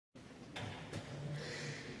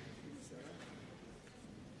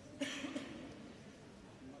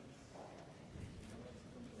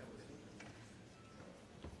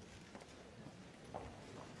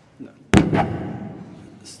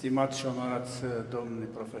Stimați și onorați domni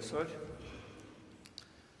profesori,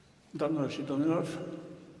 doamnelor și domnilor,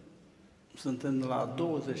 suntem la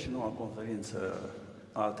 29-a conferință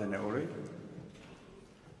a Ateneului.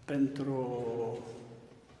 Pentru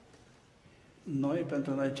noi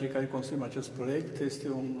cei care construim acest proiect, este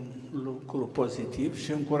un lucru pozitiv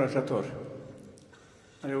și încurajator.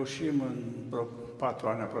 Reușim în vreo 4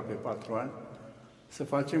 ani, aproape 4 ani, să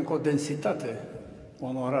facem cu o densitate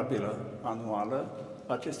onorabilă anuală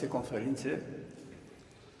aceste conferințe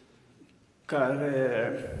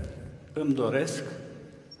care îmi doresc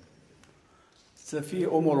să fie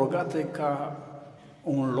omologate ca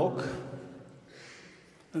un loc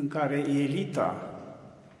în care elita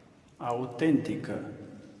autentică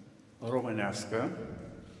românească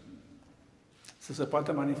să se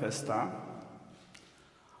poată manifesta,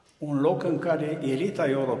 un loc în care elita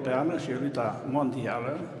europeană și elita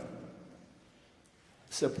mondială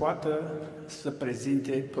să poată să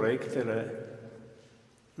prezinte proiectele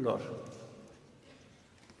lor.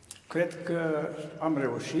 Cred că am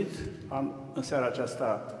reușit. În seara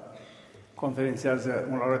aceasta conferințează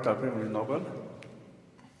un laureat al Premiului Nobel,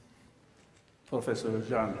 profesorul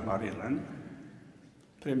Jean-Marie Lehn,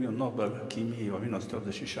 Premiul Nobel Chimie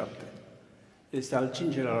 1987. Este al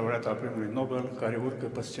 5-lea laureat al Premiului Nobel care urcă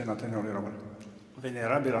pe scena Ateneului Român.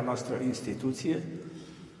 Venerabila noastră instituție,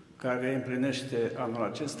 care împlinește anul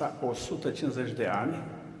acesta 150 de ani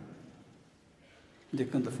de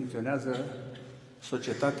când funcționează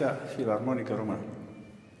Societatea Filarmonică Română.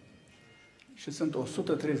 Și sunt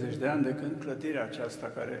 130 de ani de când clădirea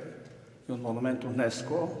aceasta, care e un monument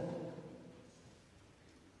UNESCO,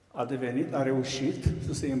 a reușit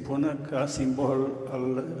să se impună ca simbol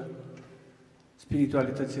al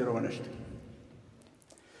spiritualității românești.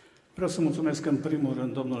 Vreau să mulțumesc în primul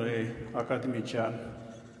rând domnului academician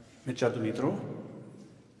Mircea Dumitru,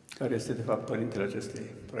 care este de fapt părintele acestui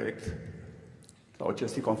proiect, sau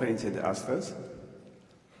acestei conferințe de astăzi.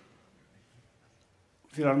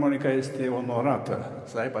 Filarmonica este onorată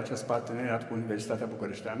să aibă acest parteneriat cu Universitatea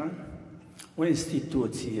Bucureșteană, o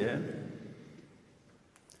instituție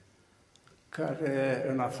care,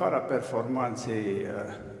 în afara performanței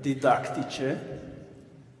didactice,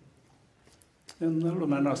 în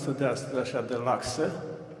lumea noastră de astăzi așa de laxă,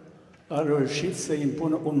 a reușit să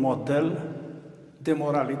impună un model de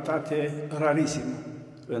moralitate rarisim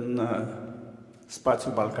în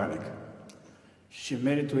spațiul balcanic. Și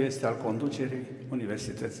meritul este al conducerii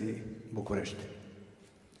Universității București.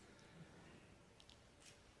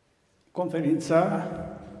 Conferința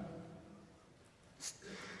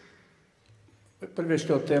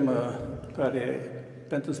privește o temă care,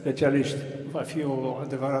 pentru specialiști, va fi o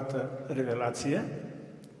adevărată revelație.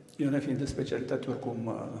 Eu, nefiind de specialitate,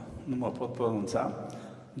 oricum nu mă pot pronunța,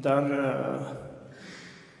 dar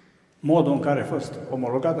modul în care a fost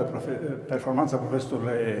omologată performanța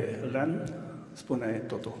profesorului Lehn spune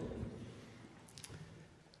totul.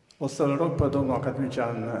 O să-l rog pe domnul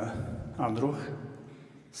academician Andruh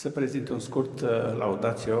să prezinte un scurt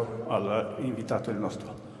laudatio al invitatului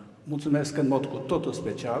nostru. Mulțumesc în mod cu totul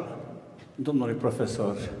special domnului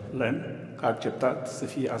profesor Lehn că a acceptat să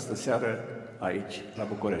fie astă seară aici, la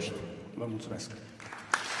București. Vă mulțumesc!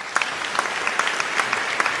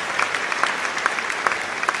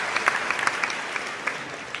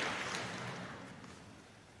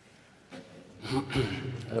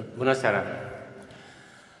 Bună seara!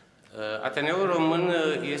 Ateneul Român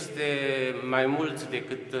este mai mult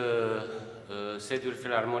decât sediul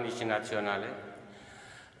Filarmonicii Naționale,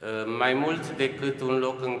 mai mult decât un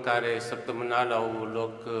loc în care săptămânal au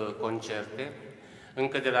loc concerte.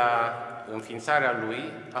 Încă de la înființarea lui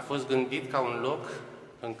a fost gândit ca un loc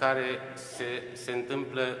în care se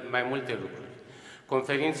întâmplă mai multe lucruri.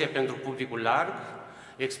 Conferințe pentru publicul larg,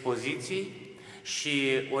 expoziții și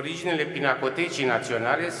originele Pinacotecii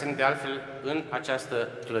Naționale sunt de altfel în această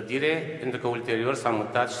clădire, pentru că ulterior s-a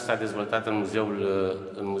mutat și s-a dezvoltat în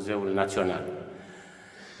Muzeul Național.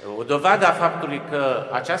 O dovadă a faptului că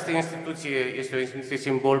această instituție este o instituție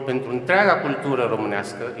simbol pentru întreaga cultură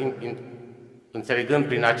românească, înțelegând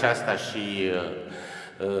prin aceasta și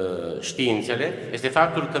științele, este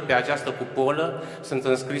faptul că pe această cupolă sunt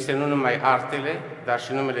înscrise nu numai artele, dar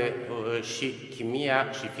și numele și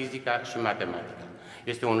chimia, și fizica, și matematica.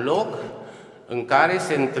 Este un loc în care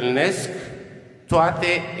se întâlnesc toate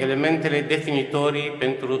elementele definitorii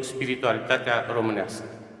pentru spiritualitatea românească.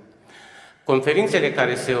 Conferințele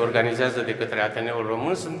care se organizează de către Ateneul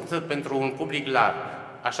Român sunt pentru un public larg.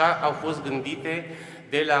 Așa au fost gândite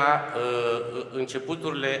de la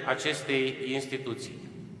începuturile acestei instituții,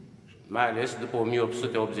 mai ales după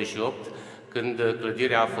 1888, când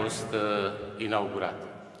clădirea a fost inaugurată.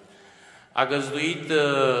 A găzduit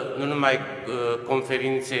nu numai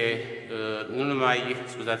conferințe, nu numai,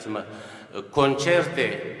 scuzați-mă,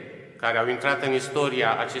 concerte care au intrat în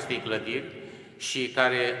istoria acestei clădiri și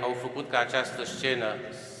care au făcut ca această scenă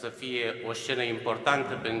să fie o scenă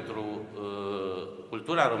importantă pentru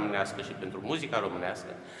cultura românească și pentru muzica românească,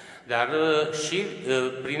 dar și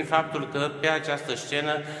prin faptul că pe această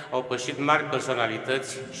scenă au pășit mari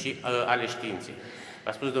personalități și ale științei.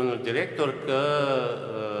 A spus domnul director că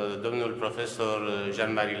domnul profesor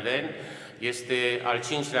Jean-Marie Lehn este al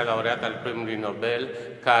 5-lea laureat al Premiului Nobel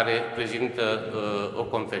care prezintă o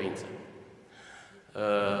conferință.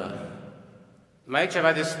 Mai e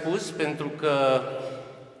ceva de spus, pentru că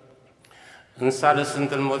în sală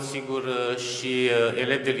sunt în mod sigur și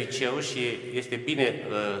elevi de liceu și este bine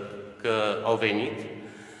că au venit.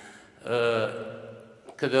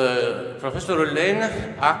 Că profesorul Lehn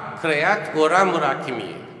a creat o ramură a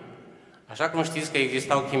chimiei. Așa cum știți că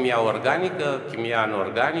existau chimia organică, chimia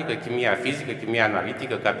anorganică, chimia fizică, chimia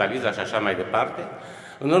analitică, cataliza și așa mai departe,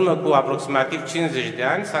 în urmă cu aproximativ 50 de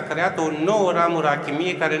ani s-a creat o nouă ramură a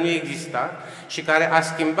chimiei care nu exista și care a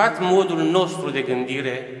schimbat modul nostru de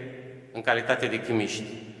gândire în calitate de chimiști.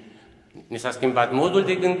 Ni s-a schimbat modul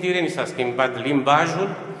de gândire, ni s-a schimbat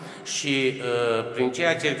limbajul și prin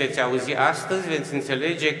ceea ce veți auzi astăzi veți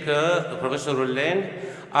înțelege că profesorul Lehn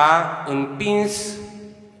a împins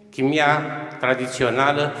chimia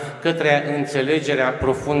tradițională către înțelegerea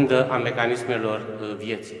profundă a mecanismelor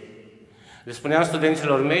vieții. Le spuneam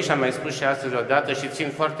studenților mei și am mai spus și astăzi odată și țin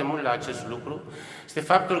foarte mult la acest lucru, este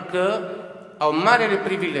faptul că au marele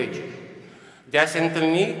privilegiu de a se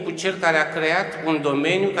întâlni cu cel care a creat un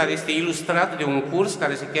domeniu care este ilustrat de un curs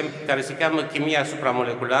care se cheamă Chimia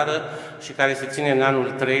supramoleculară și care se ține în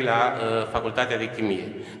anul 3 la Facultatea de Chimie.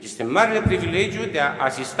 Este marele privilegiu de a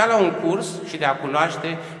asista la un curs și de a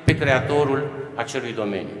cunoaște pe creatorul acelui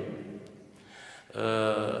domeniu.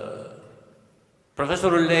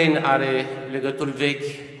 Profesorul Lehn are legături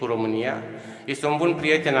vechi cu România, este un bun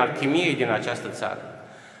prieten al chimiei din această țară.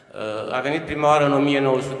 A venit prima oară în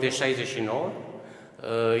 1969,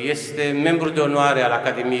 este membru de onoare al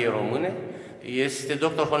Academiei Române, este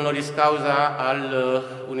doctor Honoris Causa al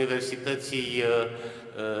Universității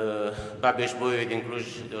Babeș-Bolyai din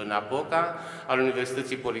Cluj-Napoca, al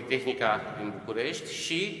Universității Politehnica din București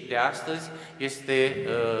și, de astăzi, este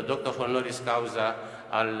doctor Honoris Causa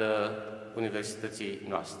al Universității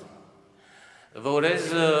noastre. Vă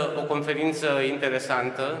urez o conferință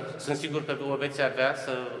interesantă, sunt sigur că o veți avea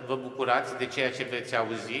să vă bucurați de ceea ce veți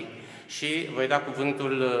auzi și voi da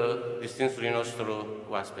cuvântul distinsului nostru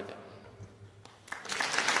oaspete.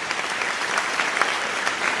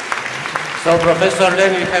 So, Professor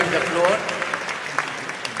Lehn, you have the floor.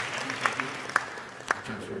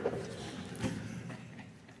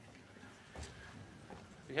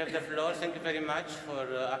 You have the floor. Thank you very much for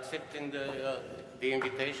accepting the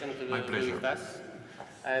invitation to be with us.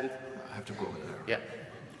 And I have to go over there. Yeah.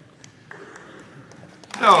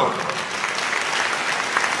 No.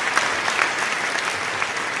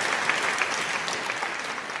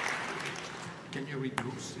 Can you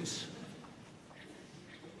reduce this?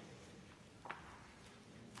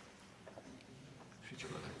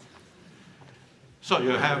 So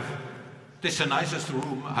you have, this is the nicest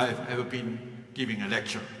room I've ever been giving a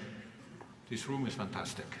lecture. This room is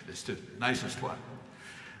fantastic. It's the nicest one.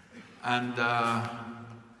 And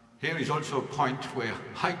here is also a point where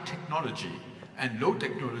high technology and low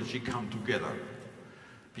technology come together,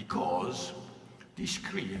 because this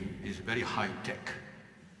screen is very high tech,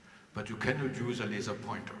 but you cannot use a laser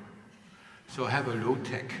pointer. So I have a low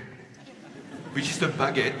tech, which is the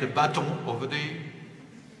baguette, the baton over the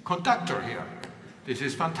conductor here. This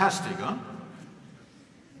is fantastic, huh?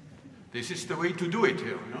 This is the way to do it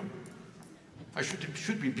here, you know? I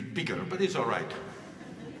should be a bit bigger, but it's all right.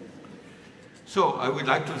 So I would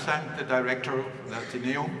like to thank the director of the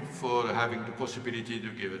Ateneum for having the possibility to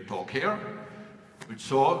give a talk here.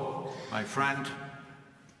 Also, my friend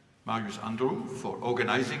Marius Andrew for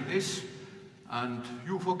organizing this, and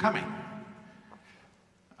you for coming.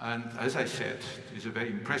 And as I said, it's a very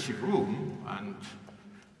impressive room, and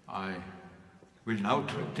I will now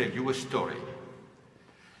tell you a story.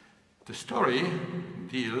 The story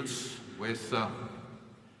deals with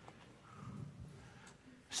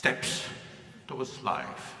steps towards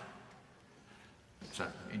life. It's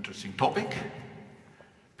an interesting topic,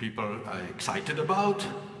 people are excited about,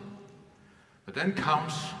 but then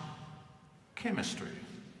comes chemistry.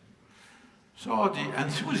 So the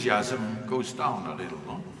enthusiasm goes down a little,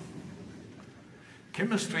 no?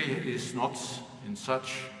 Chemistry is not in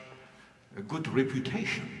such a good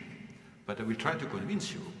reputation, but I will try to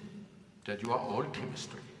convince you that you are all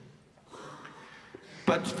chemistry.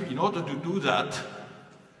 but in order to do that,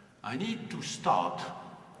 I need to start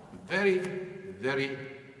very, very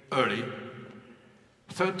early,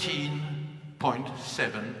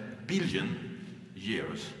 13.7 billion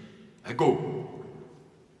years ago.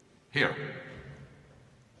 Here.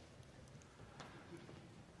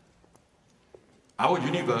 Our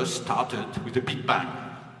universe started with a Big Bang,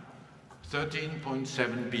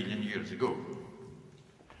 13.7 billion years ago.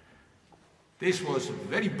 This was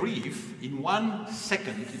very brief. In 1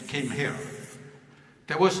 second it came here.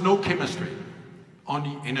 There was no chemistry,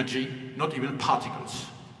 only energy, not even particles.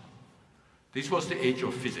 This was the age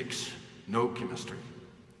of physics, no chemistry.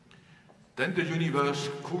 Then the universe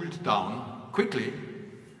cooled down quickly,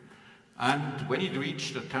 and when it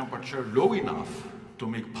reached a temperature low enough to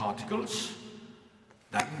make particles,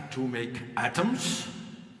 then to make atoms,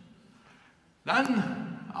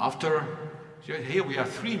 then after, here we are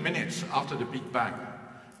 3 minutes after the Big Bang,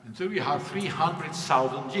 and so we have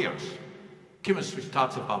 300,000 years. Chemistry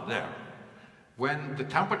starts about there, when the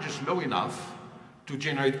temperature is low enough to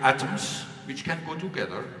generate atoms which can go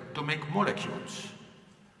together to make molecules.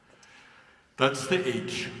 That's the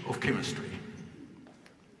age of chemistry.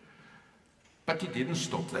 But it didn't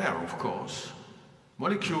stop there, of course.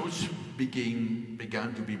 Molecules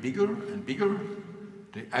began to be bigger and bigger.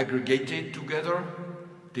 They aggregated together,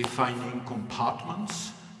 defining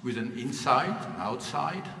compartments with an inside and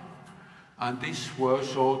outside. And this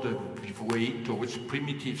was all the way towards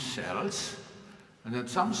primitive cells. And at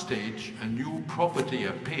some stage, a new property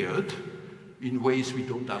appeared in ways we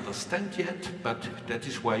don't understand yet, but that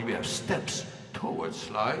is why we have steps towards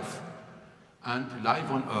life. And life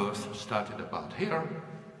on Earth started about here,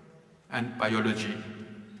 and biology,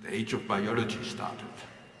 the age of biology started.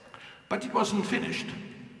 But it wasn't finished.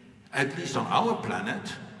 At least on our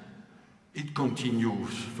planet, it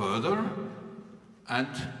continues further, and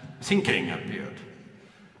thinking appeared.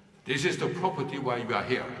 This is the property why we are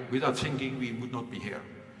here. Without thinking, we would not be here.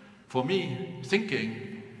 For me,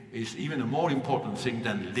 thinking is even a more important thing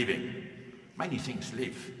than living. Many things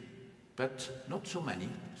live, but not so many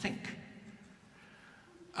think.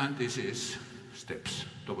 And this is steps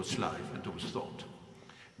towards life and towards thought.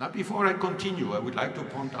 Now, before I continue, I would like to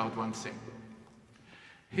point out one thing.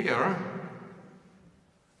 Here,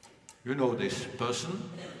 you know this person,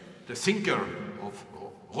 the thinker of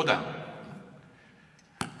Rodin.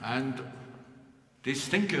 And this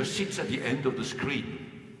thinker sits at the end of the screen.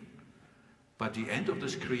 But the end of the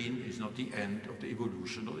screen is not the end of the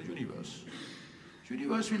evolution of the universe. The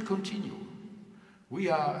universe will continue. We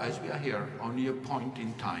are, as we are here, only a point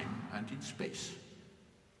in time and in space.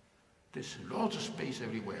 There's lots of space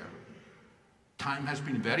everywhere. Time has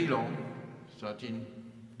been very long, 13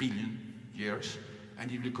 billion years,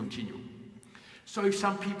 and it will continue. So if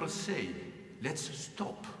some people say, let's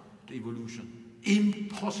stop the evolution,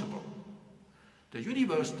 impossible. The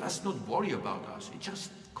universe does not worry about us, it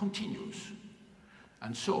just continues.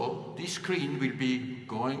 And so this screen will be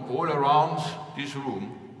going all around this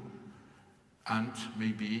room, and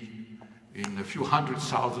maybe in a few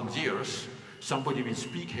 100,000 years, somebody will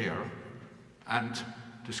speak here, and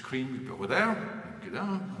the screen will be over there,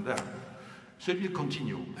 and there. So it will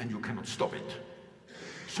continue, and you cannot stop it.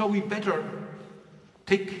 So we better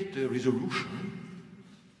take the resolution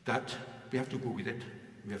that we have to go with it,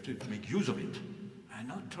 we have to make use of it, and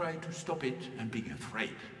not try to stop it and being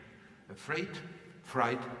afraid.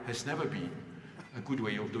 Fright has never been a good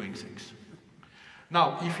way of doing things.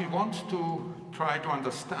 Now, if we want to try to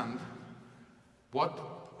understand what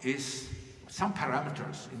is some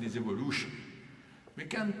parameters in this evolution, we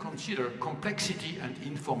can consider complexity and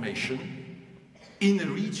information in a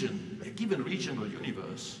region, a given region of the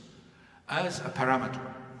universe, as a parameter.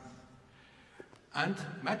 And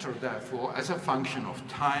matter, therefore, as a function of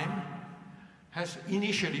time, has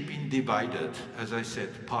initially been divided, as I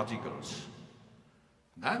said, particles.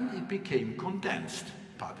 Then it became condensed.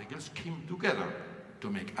 Particles came together to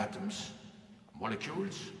make atoms,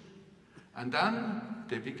 molecules, and then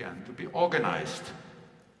they began to be organized.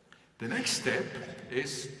 The next step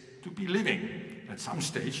is to be living. At some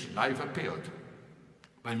stage, life appeared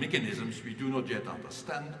by mechanisms we do not yet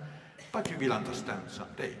understand, but we will understand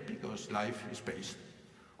someday, because life is based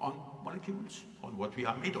on molecules, on what we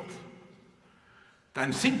are made of.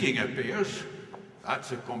 Then thinking appears.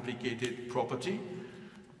 That's a complicated property,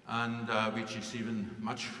 and which is even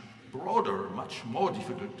much broader, much more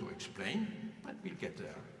difficult to explain, but we'll get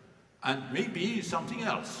there. And maybe something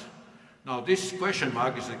else. Now, this question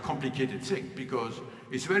mark is a complicated thing, because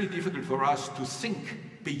it's very difficult for us to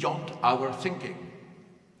think beyond our thinking.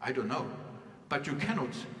 I don't know. But you cannot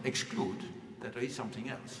exclude that there is something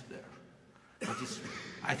else there. But it's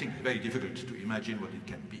I think, very difficult to imagine what it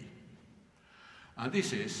can be. And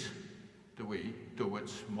this is the way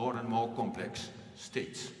towards more and more complex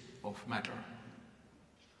states of matter.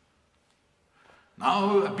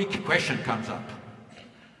 Now a big question comes up,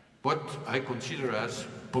 what I consider as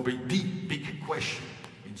probably the big question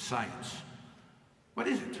in science. What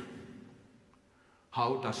is it?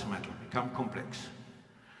 How does matter become complex?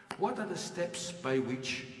 What are the steps by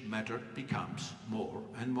which matter becomes more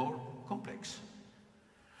and more complex?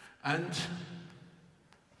 And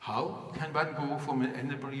how can one go from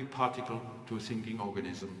an ordinary particle to a thinking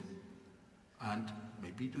organism and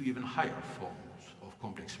maybe to even higher forms of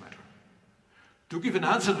complex matter? To give an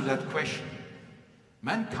answer to that question,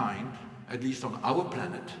 mankind, at least on our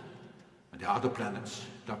planet, and the other planets,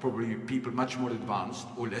 there are probably people much more advanced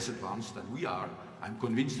or less advanced than we are. I'm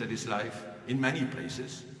convinced there is life in many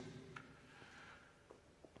places.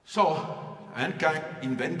 So, mankind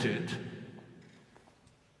invented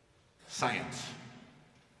science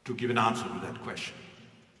to give an answer to that question.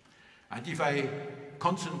 And if I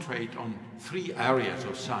concentrate on 3 areas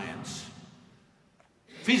of science,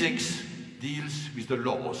 physics deals with the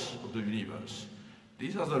laws of the universe.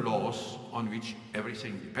 These are the laws on which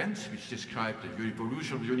everything depends, which describe the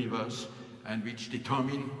evolution of the universe and which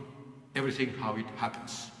determine everything, how it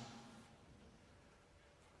happens.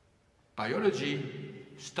 Biology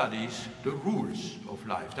studies the rules of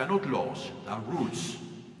life. They're not laws, they're rules.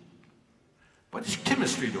 What is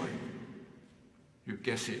chemistry doing? You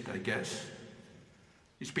guess it, I guess.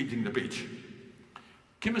 It's building the bridge.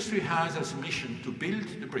 Chemistry has as a mission to build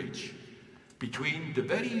the bridge between the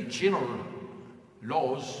very general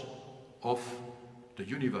laws of the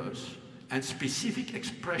universe and specific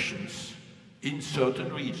expressions in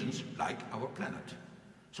certain regions, like our planet.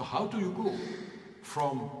 So how do you go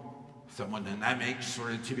from thermodynamics,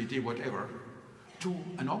 relativity, whatever, to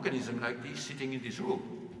an organism like this sitting in this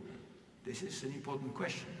room? This is an important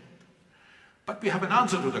question. But we have an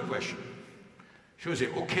answer to the question. You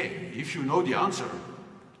say, okay, if you know the answer,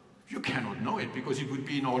 you cannot know it because it would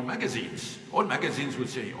be in all magazines. All magazines would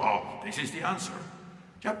say, oh, this is the answer.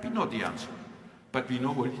 Yeah, we know the answer, but we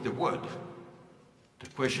know only the word. The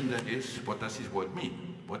question then is, what does this word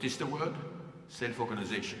mean? What is the word?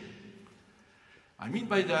 Self-organization. I mean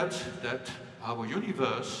by that, that our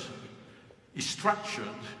universe is structured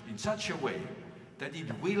in such a way that it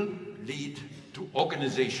will lead to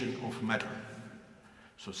organization of matter.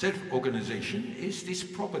 So self-organization is this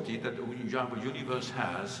property that our universe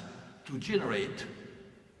has to generate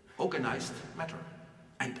organized matter,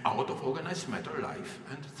 and out of organized matter, life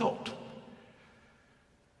and thought.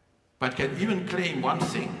 But can even claim one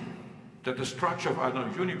thing, that the structure of our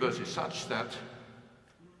universe is such that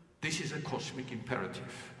this is a cosmic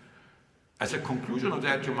imperative. As a conclusion of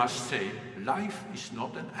that, you must say, life is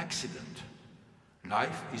not an accident.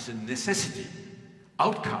 Life is a necessity,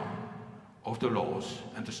 outcome of the laws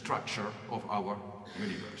and the structure of our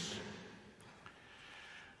universe.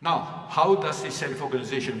 Now, how does this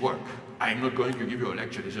self-organization work? I'm not going to give you a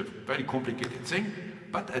lecture, it's a very complicated thing,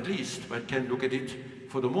 but at least one can look at it.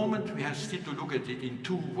 For the moment, we have still to look at it in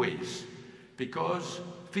 2 ways, because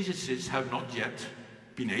physicists have not yet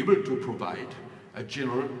been able to provide a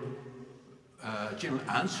general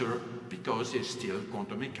answer, because there's still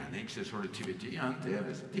quantum mechanics, there's relativity, and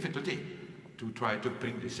there's difficulty to try to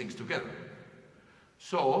bring these things together.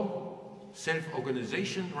 So,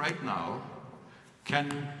 self-organization right now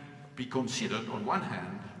can be considered, on one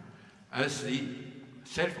hand, as the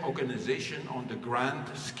self-organization on the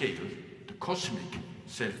grand scale, the cosmic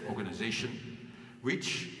self-organization,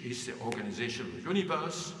 which is the organization of the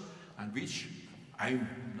universe, and which I'm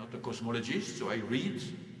not a cosmologist, so I read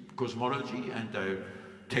cosmology and I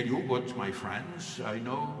tell you what my friends I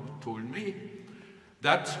know told me,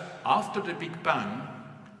 that after the Big Bang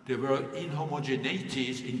there were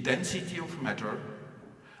inhomogeneities in density of matter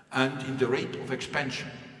and in the rate of expansion,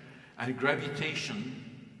 and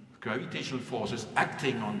gravitational forces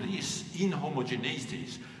acting on these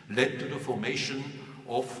inhomogeneities led to the formation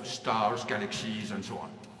of stars, galaxies, and so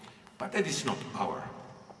on. But that is not our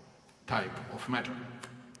type of matter,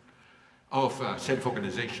 of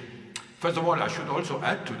self-organization. First of all, I should also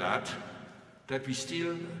add to that, that we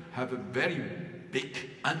still have a very big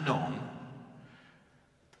unknown.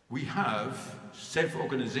 We have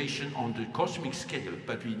self-organization on the cosmic scale,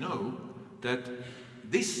 but we know that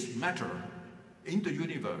this matter in the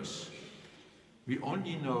universe, we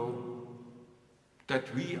only know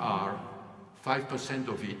that we are 5%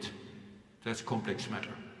 of it, that's complex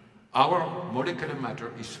matter. Our molecular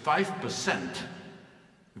matter is 5%,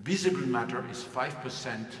 visible matter is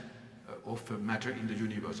 5% of matter in the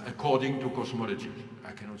universe, according to cosmology.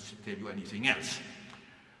 I cannot tell you anything else.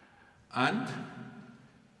 And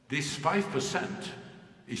this 5%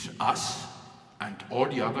 is us and all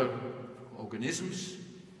the other organisms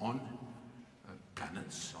on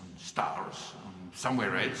planets, on stars, on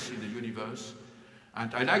somewhere else in the universe.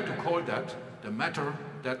 And I like to call that the matter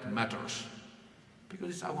that matters. Because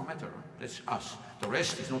it's our matter, that's us. The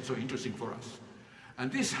rest is not so interesting for us.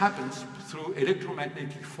 And this happens through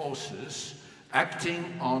electromagnetic forces acting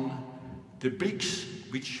on the bricks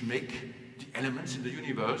which make the elements in the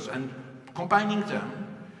universe and combining them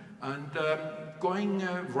and going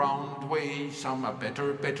round way. Some are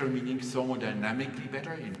better, better meaning thermodynamically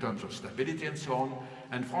better in terms of stability and so on.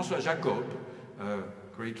 And François Jacob, a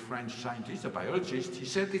great French scientist, a biologist, he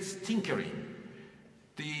said it's tinkering.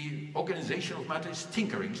 The organization of matter is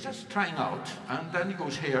tinkering, it's just trying out, and then it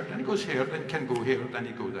goes here, then it goes here, then it can go here, then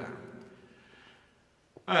it goes there.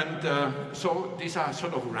 And so these are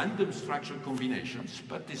sort of random structural combinations,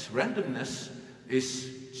 but this randomness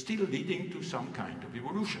is still leading to some kind of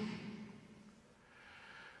evolution.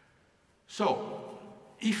 So,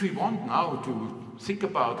 if we want now to think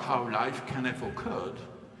about how life can have occurred,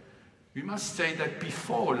 we must say that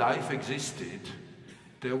before life existed,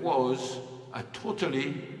 there was a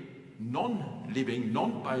totally non-living,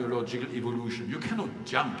 non-biological evolution. You cannot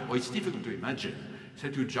jump, or it's difficult to imagine,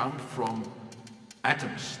 that you jump from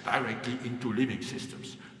atoms directly into living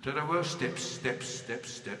systems. There were steps, steps,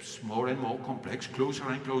 steps, steps, more and more complex, closer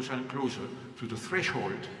and closer and closer to the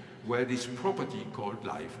threshold where this property called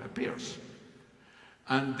life appears.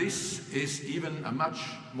 And this is even a much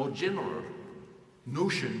more general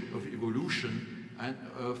notion of evolution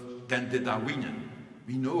than the Darwinian.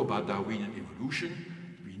 We know about Darwinian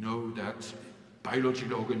evolution, we know that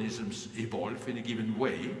biological organisms evolve in a given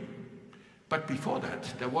way, but before that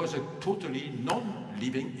there was a totally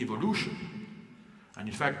non-living evolution. And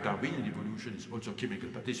in fact Darwinian evolution is also chemical,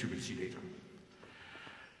 but this you will see later.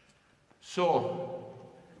 So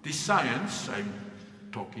this science I'm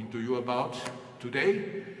talking to you about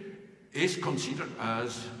today is considered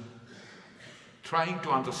as trying to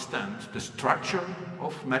understand the structure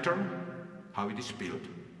of matter, how it is built,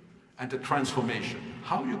 and the transformation,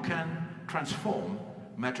 how you can transform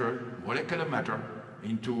matter, molecular matter,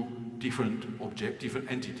 into different objects,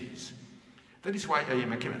 different entities. That is why I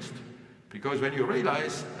am a chemist, because when you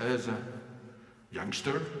realize as a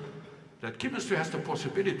youngster that chemistry has the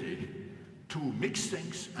possibility to mix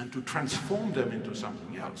things and to transform them into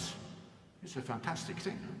something else, it's a fantastic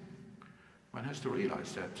thing. One has to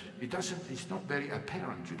realize that it's not very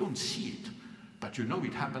apparent, you don't see it, but you know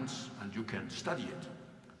it happens and you can study it.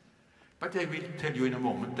 But I will tell you in a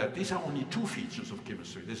moment that these are only two features of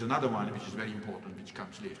chemistry. There's another one which is very important, which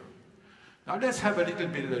comes later. Now let's have a little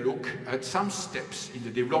bit of a look at some steps in the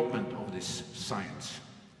development of this science.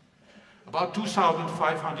 About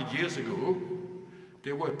 2,500 years ago,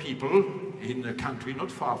 there were people in a country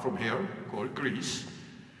not far from here called Greece,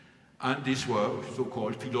 and these were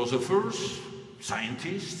so-called philosophers,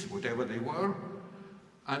 scientists, whatever they were.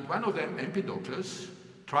 And one of them, Empedocles,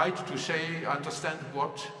 tried to understand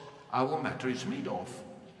what our matter is made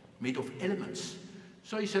of elements.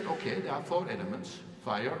 So he said, okay, there are 4 elements,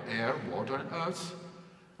 fire, air, water, and earth.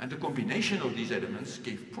 And the combination of these elements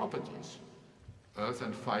gave properties. Earth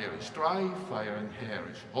and fire is dry, fire and air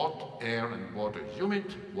is hot, air and water is humid,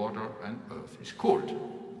 water and earth is cold.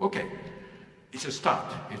 Okay, it's a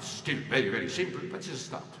start. It's still very, very simple, but it's a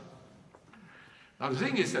start. Now the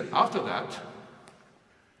thing is that after that,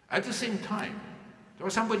 at the same time, there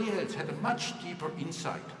was somebody else had a much deeper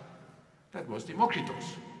insight. That was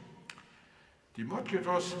Democritus.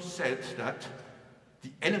 Democritus said that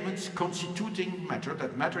the elements constituting matter,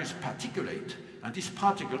 that matter is particulate, and these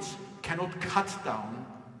particles cannot cut down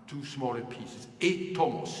to smaller pieces,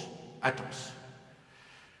 atoms.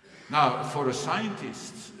 Now, for a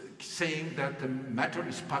scientist, saying that the matter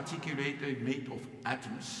is particularly made of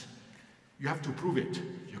atoms, you have to prove it.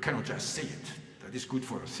 You cannot just say it. That is good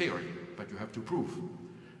for a theory, but you have to prove.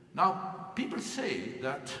 Now, people say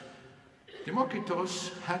that Democritus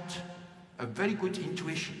had a very good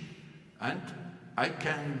intuition, and I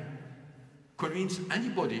can convince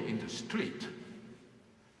anybody in the street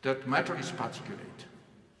that matter is particulate.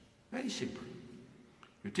 Very simple.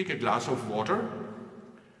 You take a glass of water,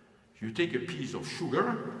 you take a piece of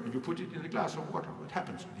sugar, and you put it in a glass of water. What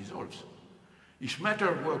happens? It dissolves. If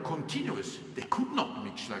matter were continuous, they could not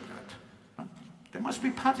mix like that. There must be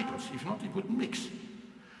particles, if not, it wouldn't mix.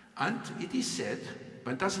 And it is said,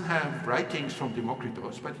 but it doesn't have writings from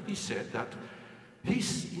Democritus, but it is said that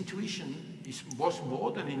his intuition was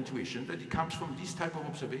more than intuition, that it comes from these type of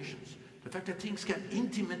observations. The fact that things can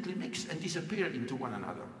intimately mix and disappear into one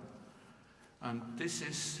another. And this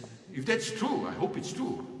is, if that's true, I hope it's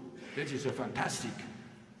true, That is a fantastic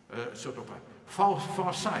sort of a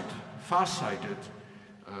far-sighted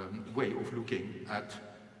way of looking at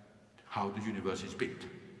how the universe is built.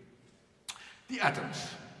 The atoms.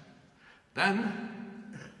 Then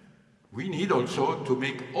we need also to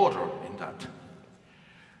make order in that.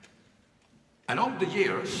 Along the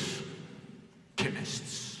years,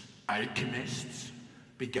 chemists, alchemists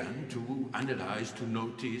began to analyze, to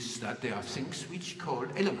notice that there are things which are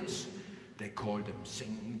called elements. They call them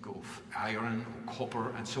zinc, of iron, or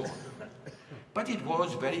copper, and so on. But it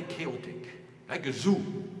was very chaotic, like a zoo,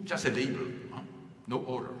 just a label, no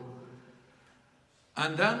order.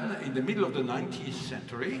 And then, in the middle of the 19th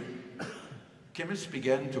century, chemists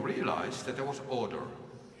began to realize that there was order.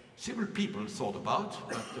 Several people thought about,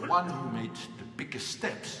 but the one who made the biggest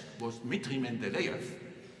steps was Dmitri Mendeleev.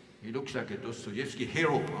 He looks like a Dostoevsky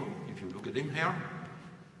hero, if you look at him here.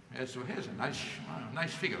 So here's a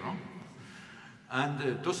nice figure, huh?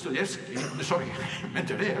 And Dostoevsky, sorry,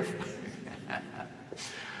 Mendeleev,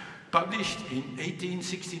 published in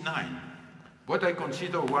 1869 what I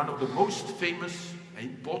consider one of the most famous and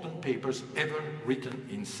important papers ever written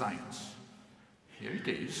in science. Here it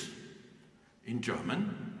is, in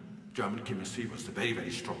German. German chemistry was the very,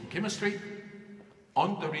 very strong chemistry,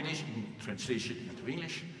 on the relation, translation into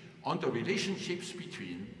English, on the relationships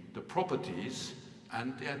between the properties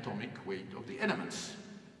and the atomic weight of the elements.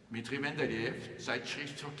 Dmitri Mendeleev,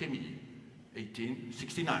 Zeitschrift für Chemie,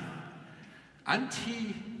 1869. And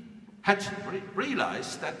he had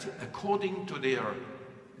realized that according to their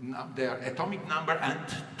atomic number and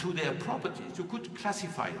to their properties, you could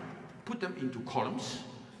classify them, put them into columns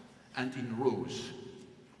and in rows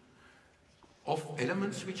of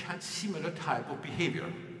elements which had similar type of behavior,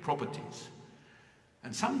 properties.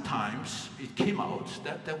 And sometimes it came out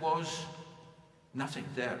that there was nothing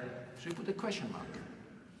there. So you put a question mark.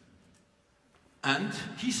 And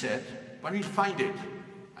he said, when we find it,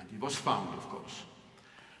 and it was found, of course.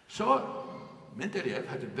 So Mendeleev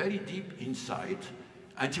had a very deep insight,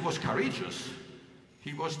 and he was courageous.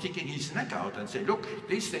 He was sticking his neck out and saying, look,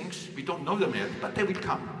 these things, we don't know them yet, but they will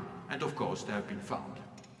come. And of course, they have been found.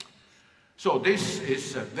 So this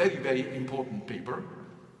is a very, very important paper,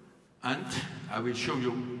 and I will show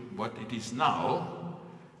you what it is now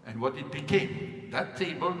and what it became. That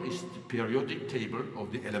table is the periodic table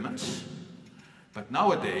of the elements, but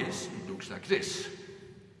nowadays it looks like this.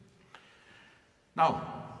 Now,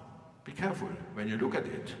 be careful when you look at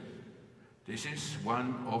it. This is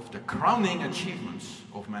one of the crowning achievements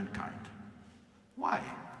of mankind. Why?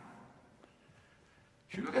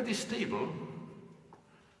 If you look at this table,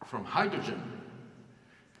 from hydrogen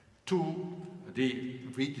to the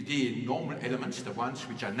normal elements, the ones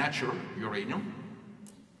which are natural, uranium,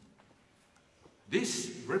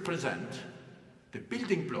 this represents the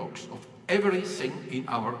building blocks of everything in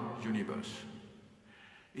our universe.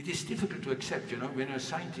 It is difficult to accept, when you're a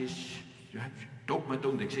scientist, dogma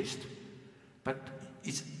don't exist. But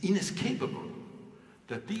it's inescapable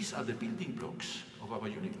that these are the building blocks of our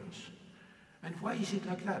universe. And why is it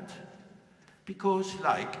like that? Because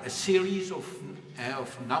like a series of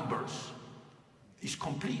numbers is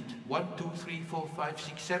complete. 1, 2, 3, 4, 5,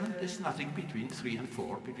 6, 7. There's nothing between 3 and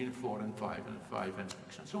 4, between 4 and 5, and 5 and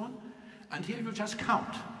 6, and so on. And here you just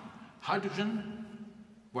count. Hydrogen,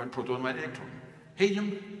 1 proton, 1 electron.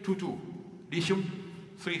 Helium, 2, 2.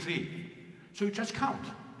 Lithium, 3, 3. So you just count.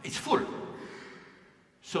 It's full.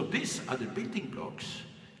 So these are the building blocks.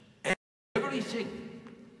 Everything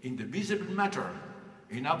in the visible matter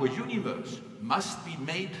in our universe must be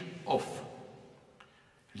made of.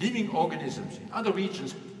 Living organisms in other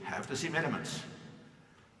regions have the same elements.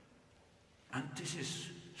 And this is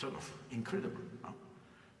sort of incredible. No?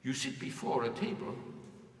 You sit before a table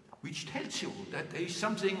which tells you that there is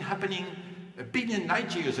something happening 1 billion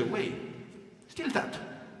light years away. Still that.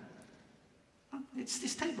 It's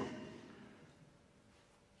this table.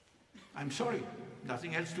 I'm sorry,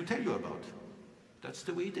 nothing else to tell you about. That's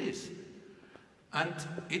the way it is. And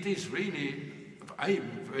it is really,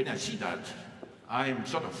 when I see that, I'm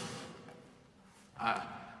sort of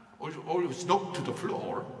always knocked to the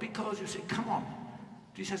floor, because you say, come on,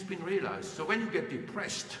 this has been realized. So when you get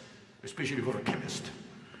depressed, especially for a chemist,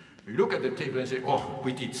 you look at the table and say, oh,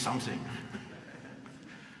 we did something.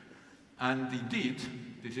 And indeed,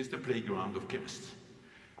 this is the playground of chemists.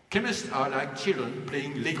 Chemists are like children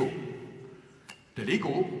playing Lego. The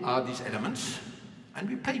Lego are these elements, and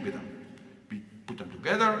we play with them. We put them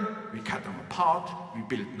together, we cut them apart, we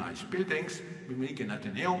build nice buildings, we make an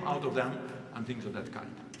Ateneum out of them, and things of that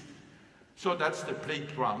kind. So that's the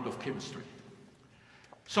playground of chemistry.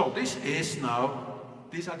 So this is now,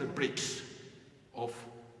 these are the bricks of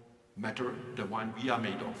matter, the one we are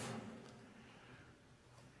made of.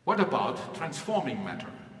 What about transforming matter?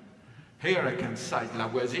 Here I can cite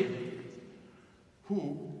Lavoisier,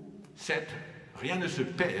 who said, rien ne se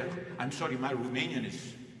perd. I'm sorry, my Romanian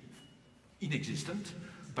is inexistent,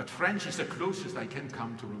 but French is the closest I can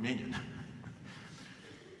come to Romanian.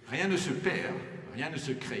 Rien ne se perd, rien ne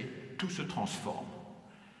se crée, tout se transforme.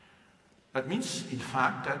 That means, in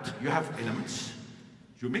fact, that you have elements,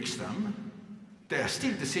 you mix them, they are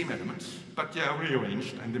still the same elements, but they are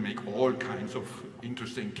rearranged and they make all kinds of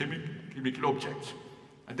interesting chemical objects.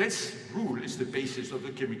 And this rule is the basis of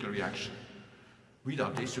the chemical reaction.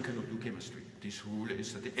 Without this, you cannot do chemistry. This rule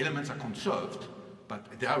is that the elements are conserved,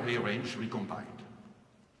 but they are rearranged, recombined.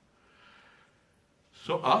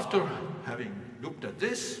 So after having looked at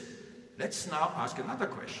this, let's now ask another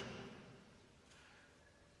question.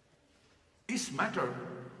 Is matter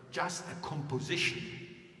just a composition?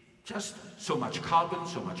 Just so much carbon,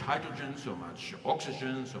 so much hydrogen, so much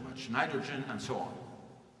oxygen, so much nitrogen, and so on.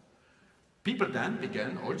 People then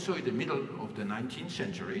began, also in the middle of the 19th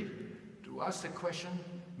century, to ask the question,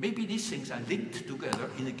 maybe these things are linked together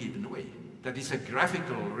in a given way. That is a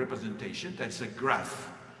graphical representation, that's a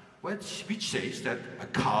graph, which says that a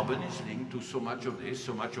carbon is linked to so much of this,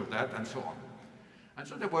 so much of that, and so on. And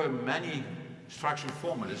so there were many structural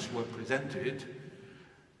formulas were presented.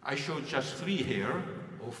 I showed just three here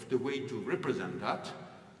of the way to represent that.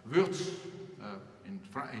 Wurtz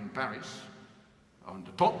in Paris on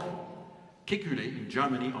the top, Kekulé in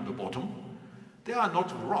Germany on the bottom. They are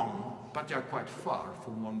not wrong, but they are quite far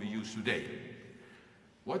from what we use today.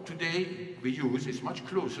 What today we use is much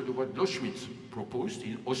closer to what Loschmidt proposed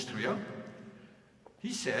in Austria.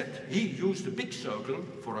 He said he used a big circle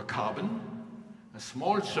for a carbon, a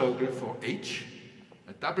small circle for H,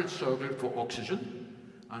 a double circle for oxygen,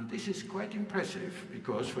 and this is quite impressive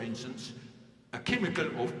because, for instance, a chemical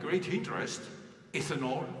of great interest,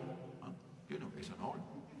 ethanol, you know ethanol,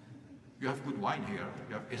 you have good wine here,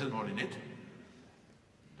 you have ethanol in it,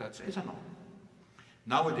 that's ethanol.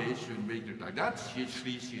 Nowadays you make it like that,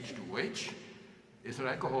 CH3, CH2OH, ethyl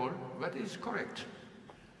alcohol, that is correct.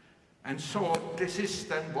 And so this is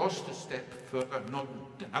then was the step further.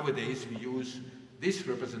 Nowadays we use this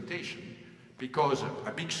representation because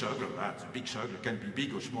a big circle, a big circle can be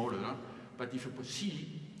big or smaller, but if you put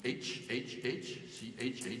C, H, H, H, C,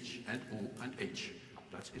 H, H, and O, and H,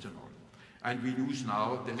 that's ethanol. And we use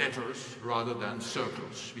now the letters rather than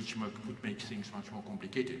circles, which would make things much more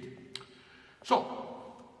complicated. So,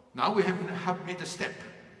 now we have made a step.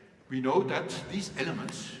 We know that these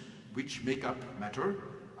elements, which make up matter,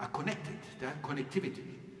 are connected. They have connectivity.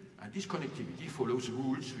 And this connectivity follows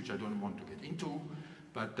rules, which I don't want to get into,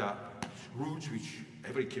 but rules which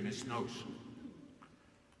every chemist knows.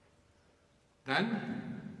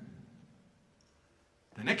 Then,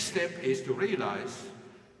 the next step is to realize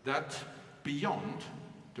that beyond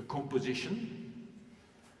the composition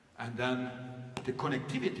and then the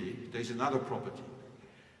connectivity, there is another property.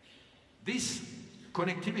 These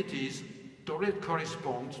connectivities don't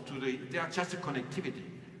correspond to they are just a connectivity,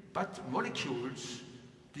 but molecules,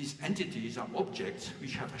 these entities are objects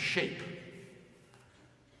which have a shape.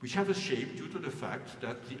 Which have a shape due to the fact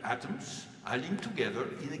that the atoms are linked together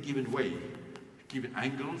in a given way, given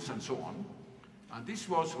angles and so on. And this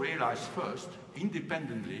was realized first,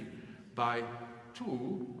 independently, by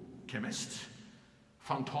two chemists,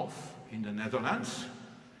 Van 't Hoff in the Netherlands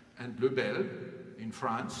and Lebel in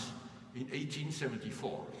France in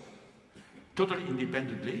 1874. Totally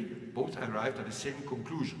independently, both arrived at the same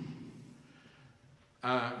conclusion.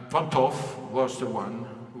 Van 't Hoff was the one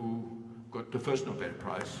who got the first Nobel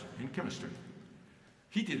Prize in chemistry.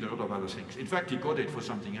 He did a lot of other things. In fact, he got it for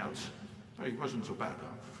something else. It wasn't so bad.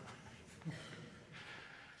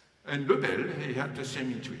 And Lebel, he had the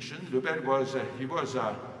same intuition. Lebel was,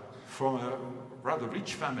 from a rather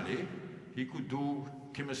rich family. He could do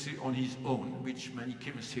chemistry on his own, which many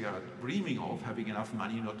chemists here are dreaming of, having enough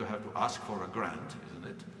money not to have to ask for a grant, isn't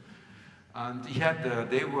it? And he had,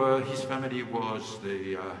 his family was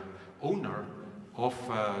the owner of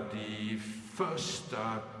the first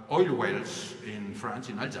oil wells in France,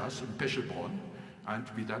 in Alsace, in Pechelbronn, and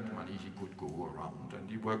with that money he could go around, and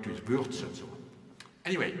he worked with Wurtz and so on.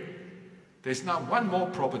 Anyway, there's now one more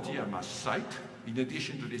property I must cite, in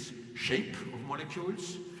addition to this shape of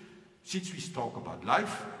molecules. Since we talk about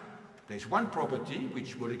life, there's one property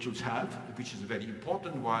which molecules have, which is a very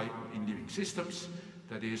important one in living systems.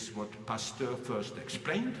 That is what Pasteur first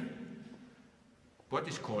explained, what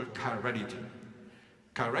is called chirality.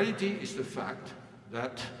 Chirality is the fact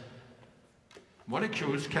that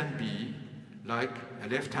molecules can be like a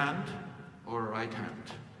left hand or a right hand.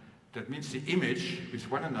 That means the image with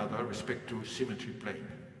one another respect to symmetry plane.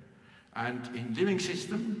 And in living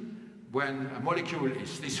system, when a molecule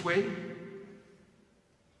is this way,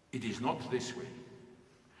 it is not this way.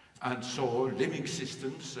 And so living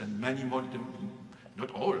systems and many,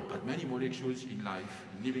 not all, but many molecules in life,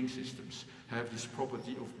 in living systems, have this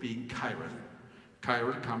property of being chiral.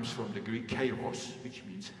 Chiral comes from the Greek kairos, which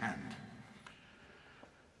means hand.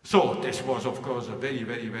 So this was, of course, a very,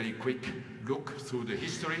 very, very quick look through the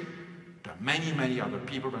history. There are many, many other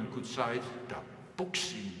people one could cite. There are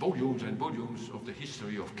books in volumes and volumes of the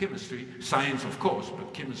history of chemistry, science, of course,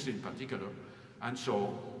 but chemistry in particular. And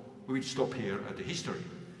so we will stop here at the history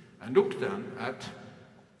and look then at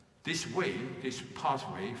this way, this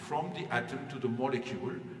pathway from the atom to the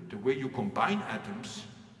molecule, the way you combine atoms,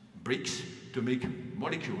 bricks, to make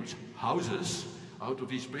molecules, houses out of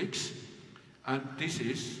these bricks. And this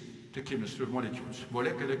is the chemistry of molecules,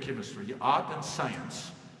 molecular chemistry, the art and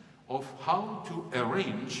science of how to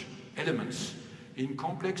arrange elements in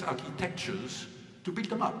complex architectures to build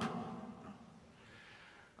them up.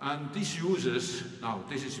 And this uses, now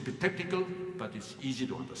this is a bit technical, but it's easy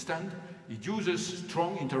to understand. It uses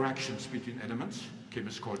strong interactions between elements,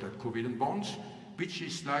 chemists call that covalent bonds, which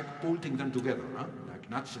is like bolting them together, like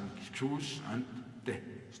nuts and screws, and they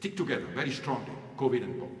stick together very strongly,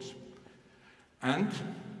 covalent bonds. And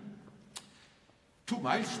two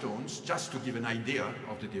milestones, just to give an idea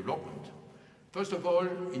of the development. First of all,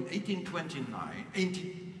 in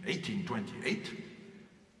 1828,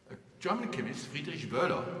 a German chemist, Friedrich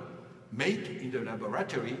Wöhler, made in the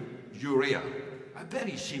laboratory urea, a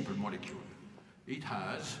very simple molecule. It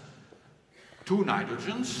has two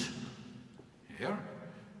nitrogens, here,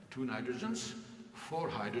 two nitrogens, four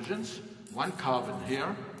hydrogens, one carbon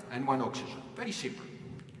here, and one oxygen. Very simple.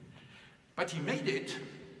 But he made it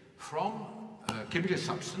from a chemical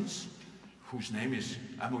substance whose name is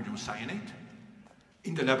ammonium cyanate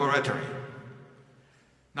in the laboratory.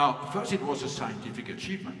 Now, first it was a scientific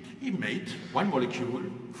achievement. He made one molecule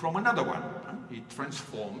from another one. He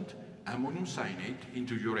transformed ammonium cyanate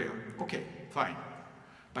into urea. Okay, fine.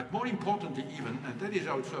 But more importantly even, and that is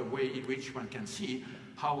also a way in which one can see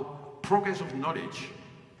how progress of knowledge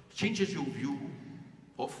changes your view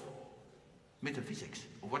of metaphysics,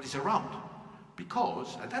 of what is around.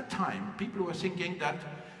 Because at that time, people were thinking that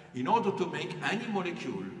in order to make any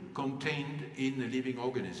molecule contained in a living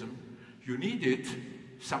organism, you needed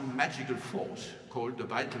some magical force called the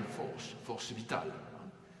vital force, force vitale.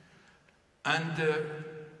 And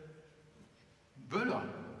Wöhler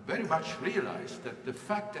very much realized that the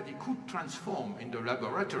fact that he could transform in the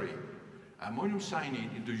laboratory ammonium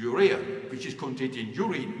cyanate into urea, which is contained in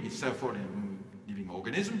urine, is therefore in a living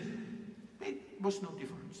organism, it was no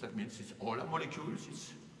difference. That means it's all molecules,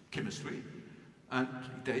 it's chemistry, and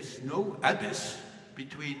there is no abyss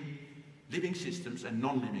between living systems and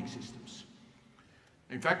non-living systems.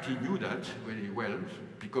 In fact, he knew that very well,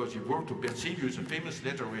 because he wrote to Berzelius a famous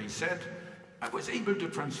letter where he said, I was able to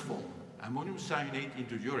transform ammonium cyanate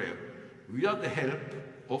into urea without the help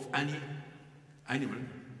of any animal,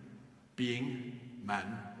 being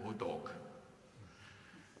man or dog.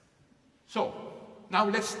 So, now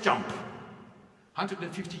let's jump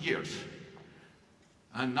 150 years.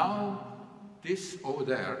 And now this over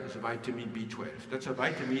there is a vitamin B12. That's a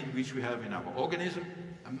vitamin which we have in our organism,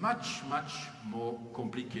 a much, much more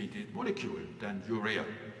complicated molecule than urea,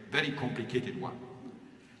 very complicated one.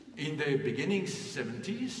 In the beginning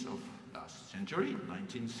 70s of last century,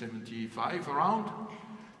 1975 around,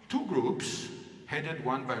 two groups, headed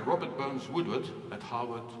one by Robert Burns Woodward at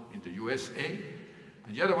Harvard in the USA,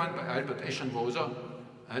 and the other one by Albert Eschenmoser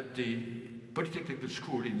at the Polytechnical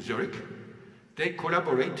School in Zurich, they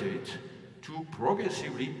collaborated to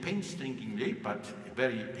progressively, painstakingly, but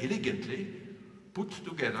very elegantly, put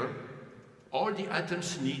together all the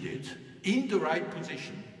atoms needed in the right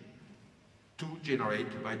position to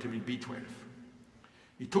generate vitamin B12.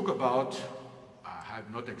 It took about, I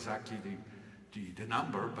have not exactly the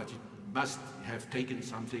number, but it must have taken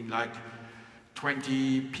something like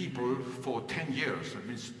 20 people for 10 years. That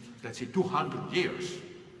means, let's say, 200 years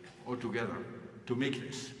altogether to make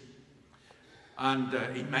this. And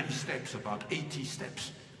in many steps, about 80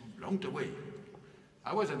 steps along the way.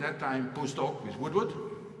 I was at that time postdoc with Woodward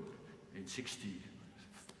in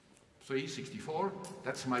 63, 64.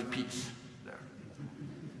 That's my piece there.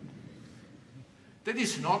 That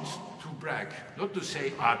is not to brag, not to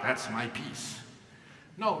say, that's my piece.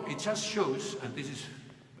 No, it just shows, and this is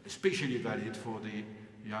especially valid for the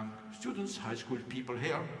young students, high school people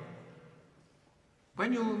here.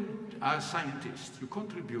 When you are a scientist, you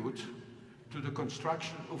contribute to the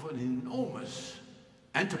construction of an enormous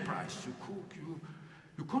enterprise.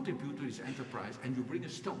 You contribute to this enterprise and you bring a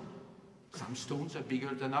stone. Some stones are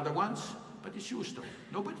bigger than other ones, but it's your stone.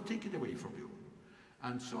 Nobody take it away from you.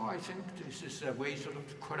 And so I think this is a way sort of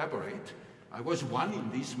to collaborate. I was one in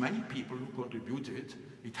these many people who contributed.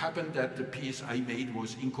 It happened that the piece I made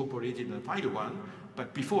was incorporated in the final one,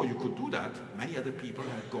 but before you could do that, many other people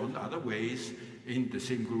had gone other ways in the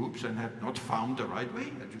same groups and had not found the right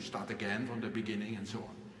way, and you start again from the beginning and so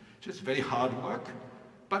on. So it's very hard work,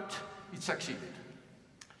 but it succeeded.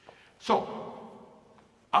 So,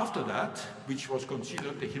 after that, which was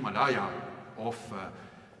considered the Himalaya of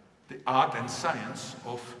the art and science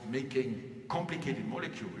of making complicated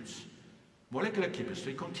molecules, molecular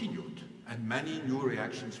chemistry continued, and many new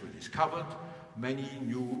reactions were discovered, many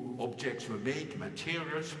new objects were made,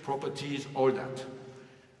 materials, properties, all that.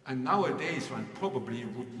 And nowadays, one probably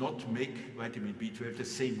would not make vitamin B12 the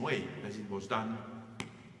same way as it was done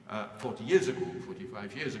 40 years ago,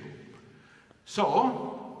 45 years ago.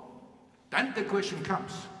 So, then the question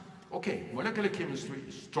comes, okay, molecular chemistry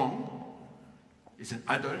is strong, it's an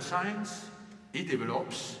adult science, it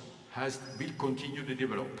develops, will continue to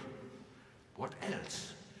develop. What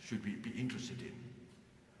else should we be interested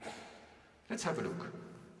in? Let's have a look.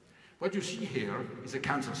 What you see here is a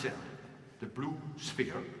cancer cell, the blue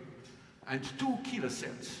sphere, and two killer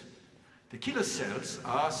cells. The killer cells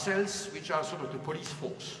are cells which are sort of the police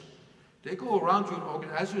force. They go around your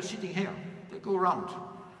organ, as you're sitting here, they go around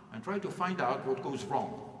and try to find out what goes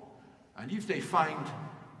wrong. And if they find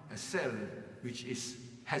a cell which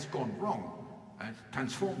has gone wrong, a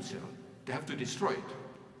transformed cell, they have to destroy it.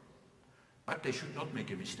 But they should not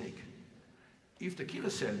make a mistake. If the killer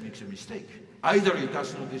cell makes a mistake, either it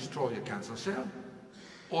does not destroy a cancer cell,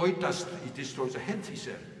 or it destroys a healthy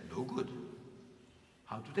cell. No good.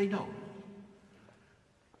 How do they know?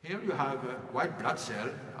 Here you have a white blood cell,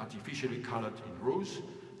 artificially colored in rose,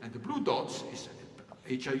 and the blue dots is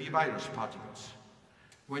HIV virus particles.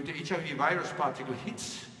 When the HIV virus particle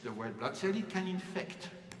hits the white blood cell, it can infect.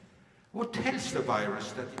 What tells the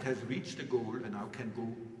virus that it has reached the goal and now can go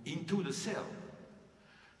into the cell?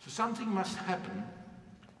 So something must happen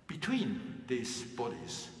between these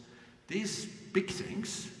bodies. These big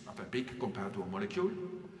things, big compared to a molecule,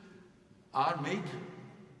 are made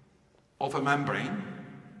of a membrane,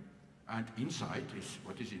 and inside is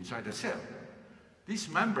what is inside the cell. This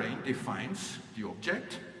membrane defines the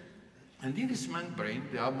object, and in this membrane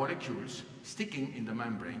there are molecules sticking in the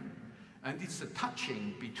membrane, and it's the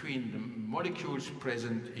touching between the molecules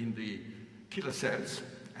present in the killer cells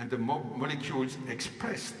and the molecules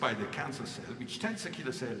expressed by the cancer cell, which tells the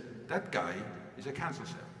killer cell that guy is a cancer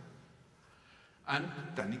cell. And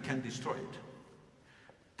then it can destroy it.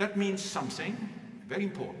 That means something very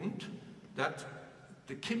important, that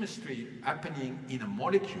the chemistry happening in a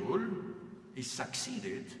molecule is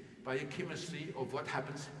succeeded by a chemistry of what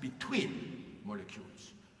happens between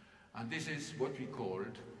molecules. And this is what we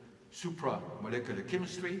called supramolecular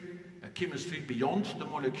chemistry, a chemistry beyond the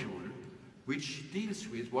molecule, which deals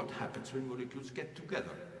with what happens when molecules get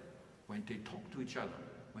together, when they talk to each other,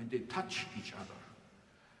 when they touch each other.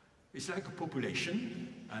 It's like a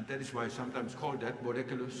population, and that is why I sometimes call that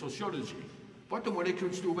molecular sociology. What do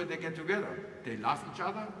molecules do when they get together? They love each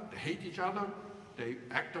other, they hate each other, they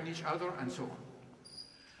act on each other, and so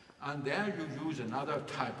on. And there you use another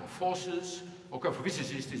type of forces. Okay, for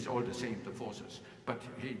physicists it's all the same, the forces. But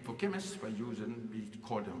for chemists, we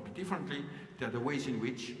call them differently. They're the ways in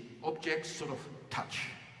which objects sort of touch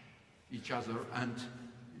each other and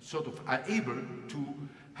sort of are able to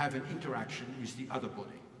have an interaction with the other body.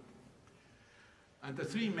 And the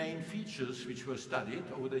three main features which were studied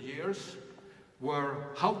over the years were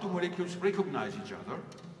how do molecules recognize each other,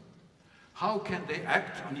 how can they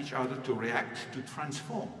act on each other to react, to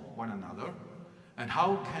transform one another, and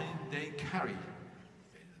how can they carry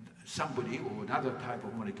somebody or another type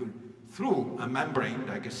of molecule through a membrane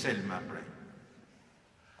like a cell membrane.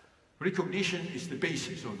 Recognition is the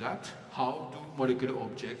basis of that. How do molecular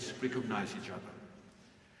objects recognize each other?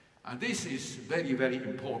 And this is very, very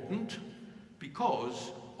important,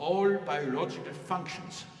 because all biological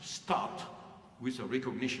functions start with a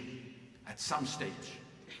recognition at some stage.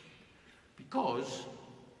 Because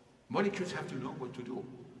molecules have to know what to do,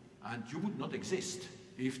 and you would not exist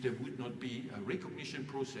if there would not be a recognition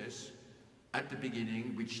process at the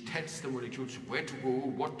beginning which tells the molecules where to go,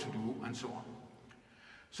 what to do, and so on.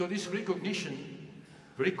 So this recognition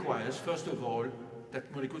requires, first of all,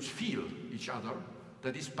 that molecules feel each other,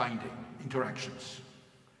 that is binding, interactions.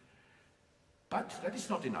 But that is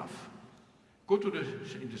not enough. Go to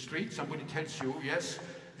in the street, somebody tells you, yes,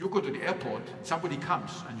 you go to the airport, somebody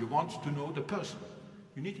comes and you want to know the person.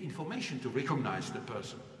 You need information to recognize the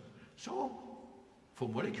person. So, for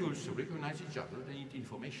molecules to recognize each other, they need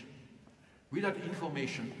information. Without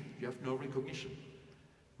information, you have no recognition,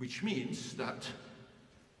 which means that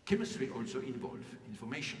chemistry also involves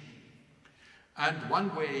information. And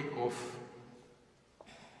one way of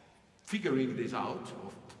figuring this out,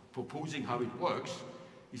 of proposing how it works,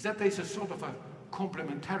 is that there is a sort of a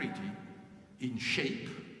complementarity in shape,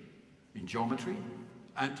 in geometry,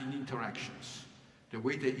 and in interactions. The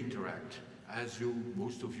way they interact, as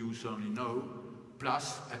most of you certainly know,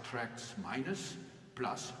 plus attracts minus,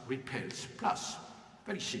 plus repels plus.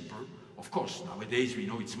 Very simple. Of course, nowadays we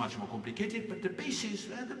know it's much more complicated, but the basis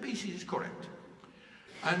is correct.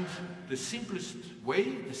 And the simplest way,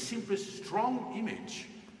 the simplest strong image,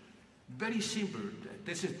 very simple.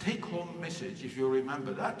 There's a take-home message, if you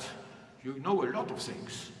remember that. You know a lot of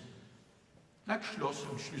things. Like Schloss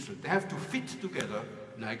and Schlüssel. They have to fit together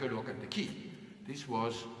like a lock and a key. This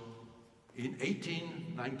was in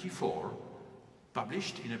 1894,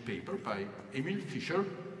 published in a paper by Emil Fischer,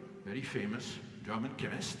 very famous German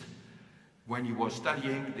chemist, when he was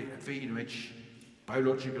studying the way in which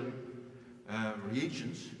biological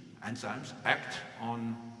reagents, enzymes, act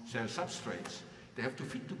on their substrates. They have to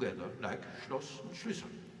fit together like Schloss and Schlüssel.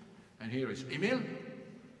 And here is Emil,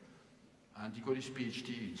 and he got his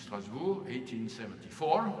PhD in Strasbourg,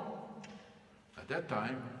 1874. At that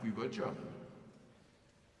time, we were German.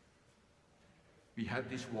 We had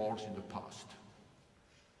these wars in the past.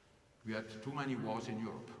 We had too many wars in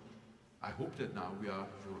Europe. I hope that now we are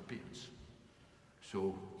Europeans.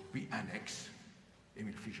 So we annex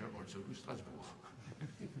Emil Fischer also to Strasbourg.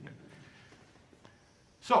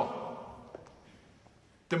 So,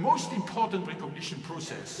 the most important recognition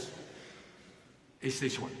process is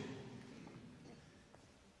this one.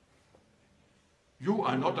 You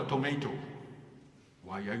are not a tomato.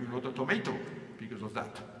 Why are you not a tomato? Because of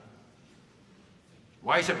that.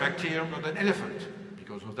 Why is a bacterium not an elephant?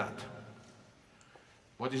 Because of that.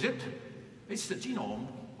 What is it? It's the genome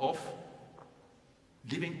of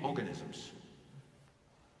living organisms.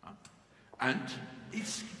 And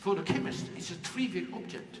it's, for the chemist, it's a trivial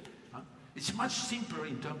object. It's much simpler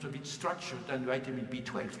in terms of its structure than vitamin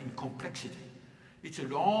B12 in complexity. It's a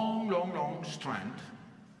long, long, long strand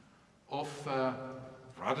of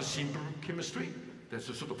rather simple chemistry. There's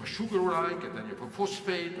a sort of a sugar-like, and then you have a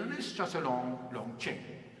phosphate, and it's just a long, long chain.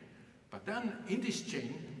 But then in this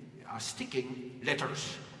chain are sticking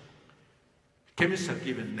letters. Chemists have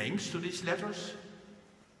given names to these letters.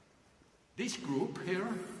 This group here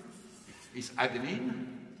is adenine.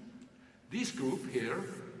 This group here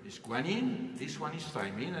is guanine. This one is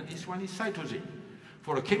thymine, and this one is cytosine.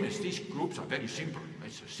 For a chemist, these groups are very simple.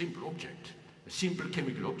 It's a simple object, a simple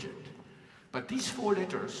chemical object. But these four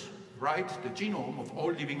letters write the genome of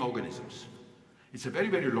all living organisms. It's a very,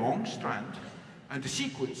 very long strand, and the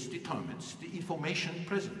sequence determines the information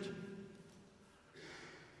present.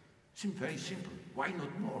 Seems very simple. Why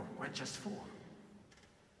not more? Why just four?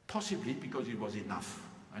 Possibly because it was enough,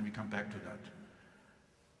 and we come back to that.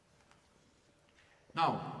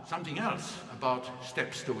 Now, something else about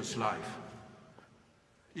steps towards life.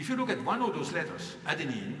 If you look at one of those letters,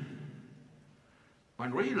 adenine,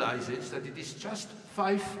 one realizes that it is just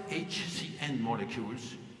 5 HCN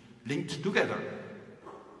molecules linked together.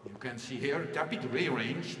 You can see here, they're a bit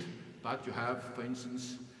rearranged, but you have, for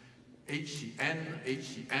instance, HCN,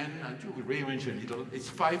 and you will rearrange a little. It's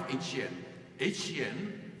 5 HCN.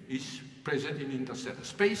 HCN is present in interstellar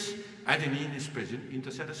space, adenine is present in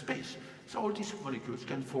interstellar space. So all these molecules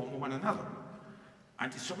can form one another.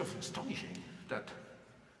 And it's sort of astonishing that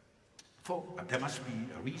there must be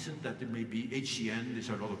a reason that there may be HCN, there's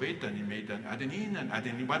a lot of it, and it made an adenine, and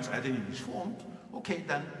adenine, once adenine is formed, okay,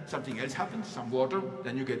 then something else happens, some water,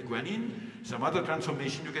 then you get guanine, some other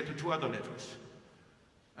transformation, you get the two other letters.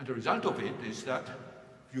 And the result of it is that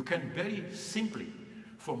you can very simply,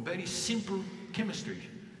 from very simple chemistry,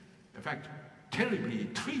 in fact, terribly,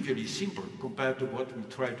 trivially simple compared to what we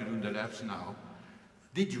try to do in the labs now,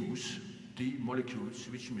 deduce the molecules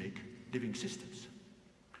which make living systems.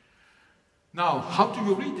 Now, how do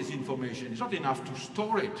you read this information? It's not enough to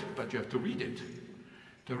store it, but you have to read it.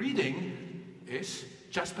 The reading is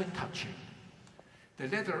just by touching. The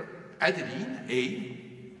letter adenine,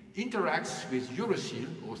 A, interacts with uracil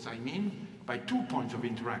or thymine by 2 points of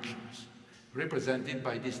interactions, represented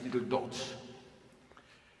by these little dots.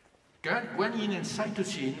 Guanine and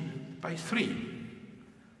cytosine by 3.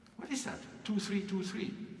 What is that? 2, 3, 2,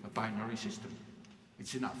 3. A binary system.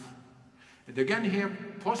 It's enough. And again here,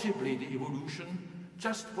 possibly the evolution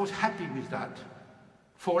just was happy with that.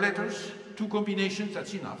 4 letters, 2 combinations,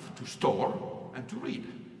 that's enough to store and to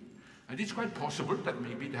read. And it's quite possible that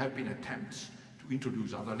maybe there have been attempts to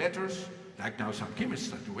introduce other letters, like now some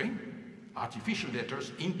chemists are doing, artificial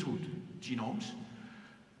letters into genomes,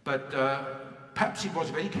 but perhaps it was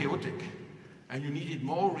very chaotic, and you needed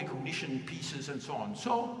more recognition pieces and so on.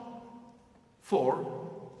 So,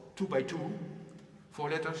 2 by 2, 4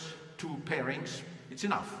 letters, 2 pairings, it's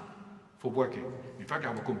enough for working. In fact,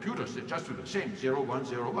 our computers, they just do the same, 0, 1,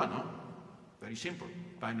 0, 1, huh? Very simple,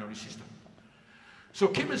 binary system. So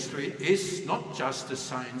chemistry is not just the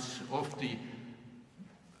science of the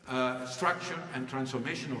structure and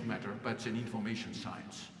transformation of matter, but it's an information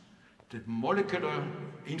science. The molecular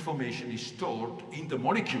information is stored in the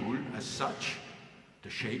molecule as such, the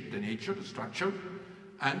shape, the nature, the structure,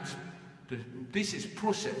 and this is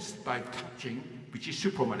processed by touching, which is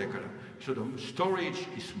supramolecular. So the storage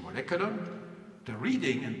is molecular, the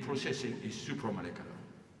reading and processing is supramolecular.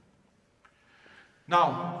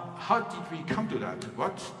 Now, how did we come to that?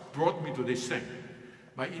 What brought me to this thing?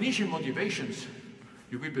 My initial motivations,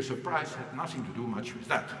 you will be surprised, had nothing to do much with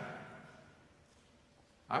that.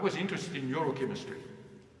 I was interested in neurochemistry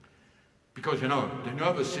because, you know, the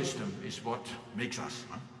nervous system is what makes us.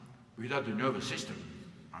 Huh? Without the nervous system,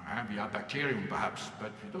 we are bacterium perhaps,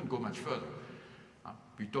 but we don't go much further.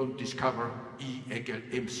 We don't discover E equal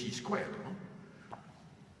mc squared. Huh?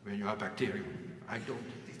 When you are bacterium,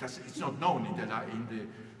 it's not known in the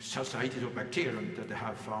societies of bacterium that they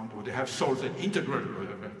have found, or they have solved an integral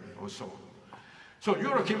or so on. So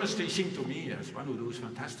neurochemistry seemed to me as one of those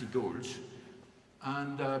fantastic goals.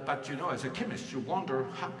 And, but you know, as a chemist, you wonder,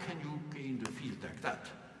 how can you gain the field like that?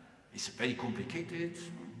 It's very complicated.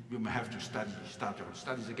 You may have to start your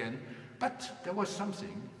studies again. But there was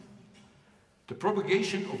something. The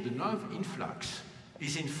propagation of the nerve influx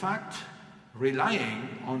is in fact relying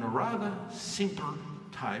on a rather simple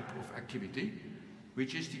type of activity,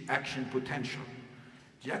 which is the action potential.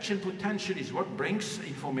 The action potential is what brings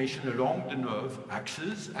information along the nerve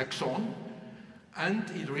axon, and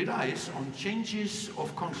it relies on changes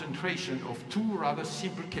of concentration of 2 rather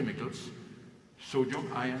simple chemicals,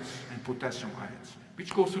 sodium ions and potassium ions,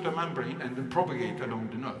 which go through the membrane and then propagate along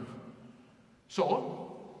the nerve. So,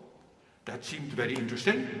 that seemed very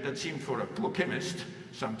interesting. That seemed for a poor chemist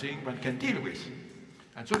something one can deal with.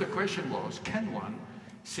 And so the question was, can one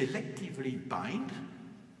selectively bind,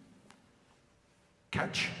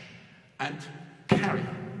 catch, and carry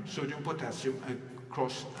sodium, potassium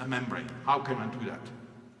across a membrane? How can one do that?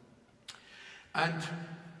 And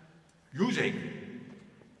using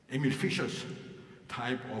Emil Fischer's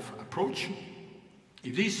type of approach,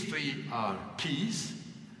 if these 3 are keys,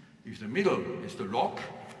 if the middle is the lock,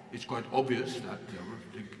 it's quite obvious that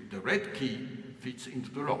the red key fits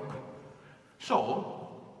into the lock. So,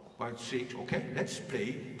 one says, okay, let's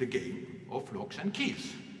play the game of locks and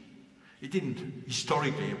keys. It didn't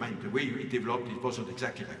historically, I mean, the way it developed, it wasn't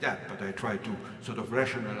exactly like that, but I tried to sort of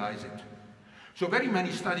rationalize it. So very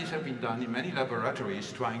many studies have been done in many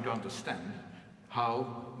laboratories trying to understand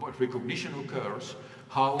what recognition occurs,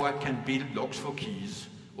 how I can build locks for keys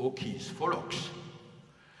or keys for locks.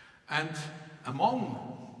 And among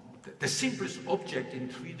the simplest object in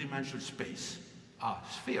 3-dimensional space are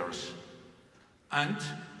spheres. And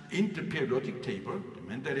in the periodic table, the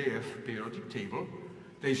Mendeleev periodic table,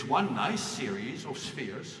 there is one nice series of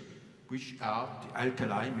spheres which are the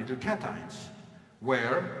alkali middle cations,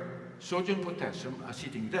 where sodium and potassium are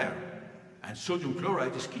sitting there, and sodium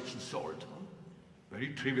chloride is kitchen salt. Very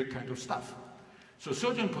trivial kind of stuff. So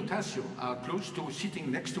sodium and potassium are close to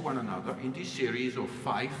sitting next to one another in this series of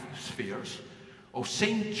 5 spheres of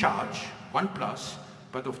same charge, 1+,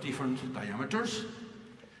 but of different diameters.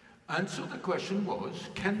 And so the question was,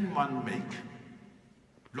 can one make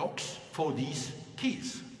locks for these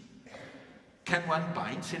keys? Can one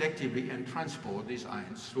bind selectively and transport these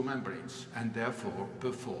ions through membranes and therefore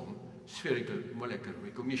perform spherical molecular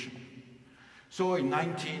recognition? So that's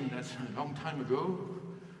a long time ago,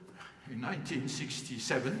 in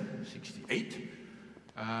 1967, 68,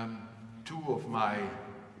 2 of my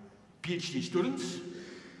PhD students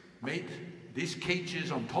made these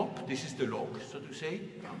cages on top. This is the lock, so to say.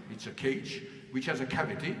 It's a cage which has a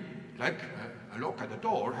cavity, like a lock at a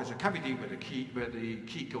door has a cavity where the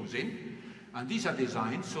key goes in. And these are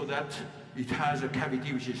designed so that it has a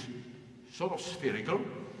cavity which is sort of spherical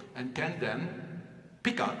and can then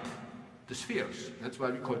pick up the spheres. That's why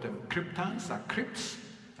we call them cryptans, are crypts,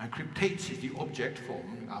 and cryptates is the object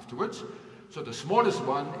formed afterwards. So the smallest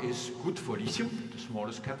one is good for lithium, the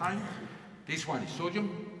smallest cation. This one is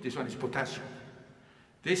sodium, this one is potassium.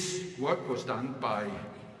 This work was done by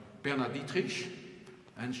Bernard Dietrich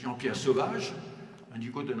and Jean-Pierre Sauvage, and he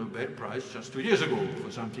got the Nobel Prize just 2 years ago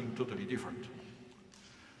for something totally different.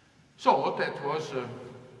 So that was an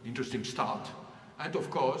interesting start. And of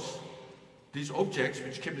course, these objects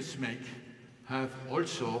which chemists make have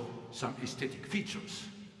also some aesthetic features.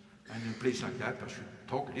 And in a place like that, I should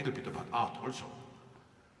talk a little bit about art also.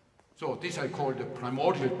 So this I call the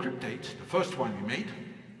primordial cryptate, the first one we made.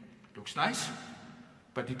 Looks nice,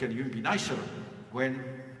 but it can even be nicer when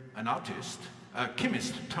an artist, a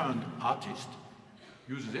chemist turned artist,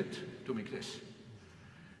 uses it to make this.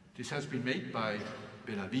 This has been made by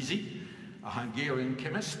Bela Visi, a Hungarian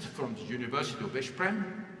chemist from the University of Peste,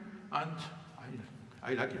 and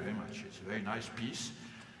I like it very much. It's a very nice piece.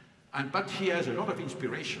 But he has a lot of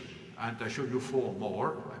inspiration, and I showed you 4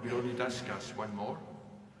 more. I will only discuss 1 more.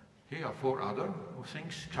 Here are 4 other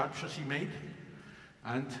things, sculptures he made.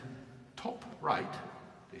 And top right,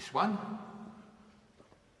 this one,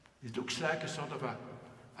 it looks like a sort of an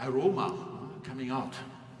aroma coming out.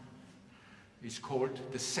 It's called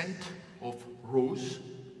the scent of rose.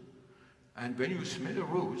 And when you smell a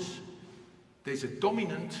rose, there's a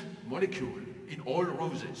dominant molecule in all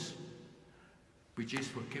roses, which is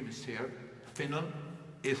for chemists here, phenyl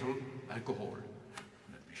ethyl alcohol.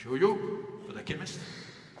 Let me show you for the chemist.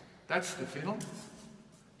 That's the phenyl,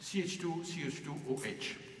 CH2,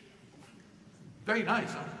 CH2OH. Very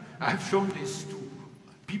nice, huh? I've shown this to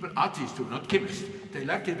people, artists too, not chemists. They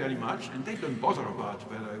liked it very much, and they don't bother about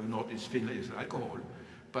whether or not it's phenyl ethyl alcohol.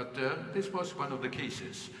 But this was one of the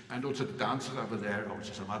cases. And also the dancers over there,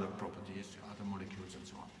 also some other properties, other molecules and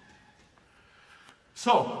so on.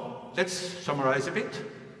 So, let's summarize a bit.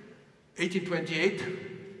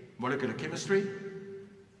 1828, molecular chemistry.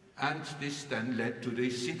 And this then led to the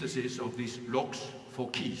synthesis of these locks for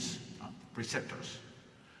keys, receptors.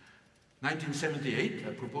 1978,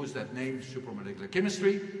 I proposed that name, supramolecular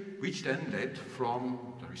chemistry, which then led from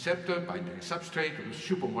the receptor binding a substrate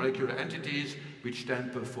to supramolecular entities, which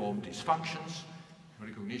then perform these functions,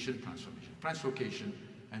 recognition, transformation, translocation,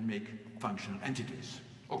 and make functional entities.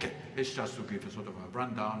 Okay, it's just to give a sort of a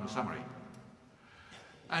rundown, a summary.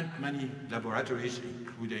 And many laboratories,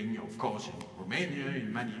 including, of course, in Romania,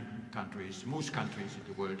 in many countries, most countries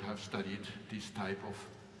in the world have studied this type of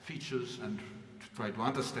features and try to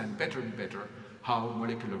understand better and better how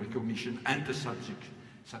molecular recognition and the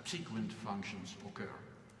subsequent functions occur.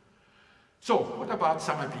 So, what about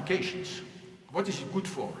some applications? What is it good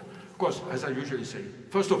for? Of course, as I usually say,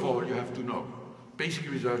 first of all, you have to know. Basic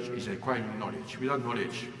research is acquiring knowledge. Without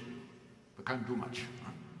knowledge, we can't do much.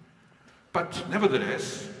 But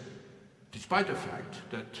nevertheless, despite the fact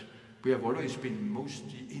that we have always been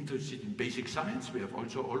mostly interested in basic science, we have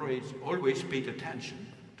also always paid attention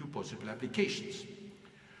to possible applications.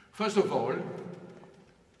 First of all,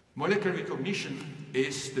 molecular recognition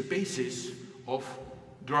is the basis of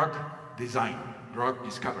drug design, drug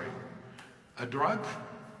discovery. A drug,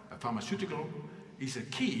 a pharmaceutical, is a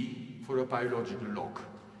key for a biological lock.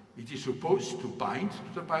 It is supposed to bind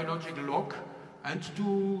to the biological lock and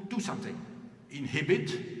to do something,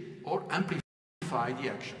 inhibit or amplify the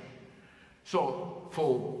action. So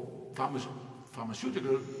for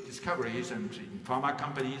pharmaceutical discoveries and in pharma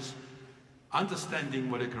companies, understanding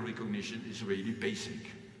molecular recognition is really basic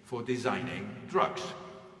for designing drugs.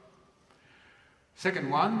 Second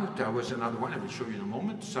one, there was another one I will show you in a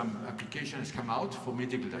moment. Some application has come out for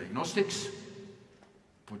medical diagnostics,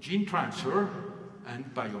 for gene transfer and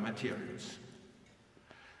biomaterials.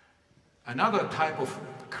 Another type of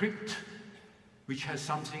crypt, which has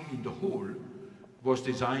something in the hole, was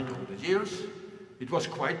designed over the years. It was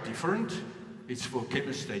quite different. It's for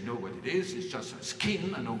chemists, they know what it is. It's just a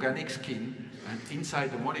skin, an organic skin, and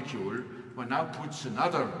inside the molecule, one now puts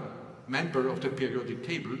another member of the periodic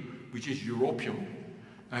table, which is europium.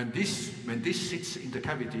 And this, when this sits in the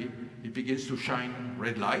cavity, it begins to shine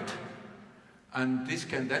red light. And this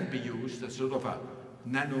can then be used as sort of a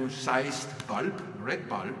nano-sized bulb, red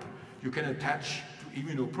bulb, you can attach to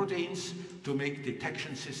immunoproteins to make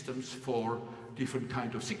detection systems for different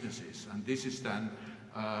kinds of sicknesses. And this is then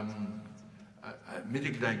a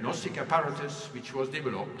medical diagnostic apparatus which was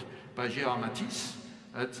developed by Gérard Matisse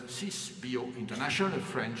at CIS-Bio International, a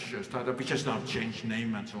French startup which has now changed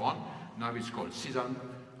name and so on. Now it's called CISAN,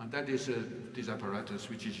 and that is this apparatus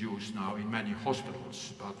which is used now in many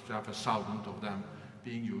hospitals, about 1,000 of them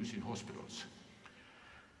being used in hospitals.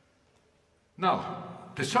 Now,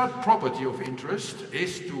 the third property of interest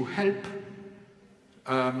is to help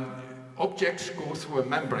objects go through a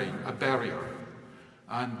membrane, a barrier.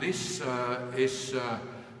 And this is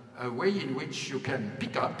a way in which you can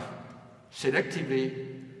pick up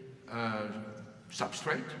selectively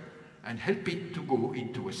substrate and help it to go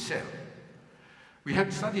into a cell. We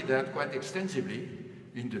had studied that quite extensively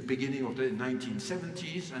in the beginning of the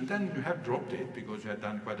 1970s, and then we have dropped it because we had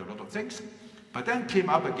done quite a lot of things. But then came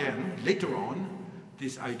up again, later on,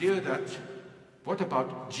 this idea that what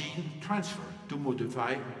about gene transfer, to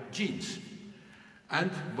modify genes. And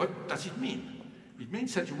what does it mean? It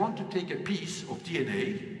means that you want to take a piece of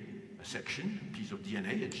DNA, a section, a piece of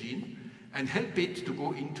DNA, a gene, and help it to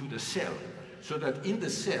go into the cell, so that in the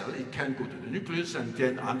cell it can go to the nucleus and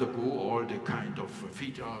then undergo all the kind of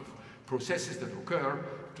processes that occur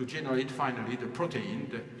to generate finally the protein,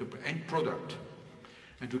 the end product.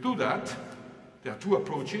 And to do that, there are two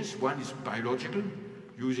approaches. One is biological,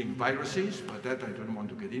 using viruses, but that I don't want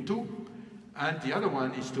to get into. And the other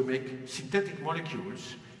one is to make synthetic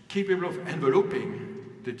molecules capable of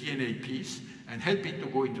enveloping the DNA piece and help it to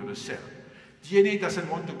go into the cell. DNA doesn't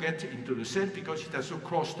want to get into the cell because it has to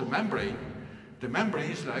cross the membrane. The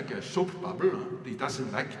membrane is like a soap bubble. It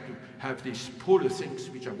doesn't like to have these polar things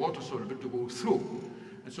which are water soluble to go through.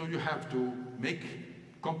 And so you have to make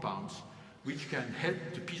compounds which can help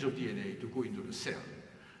the piece of DNA to go into the cell.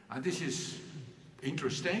 And this is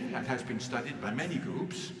interesting and has been studied by many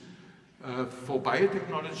groups for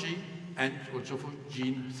biotechnology and also for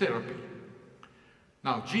gene therapy.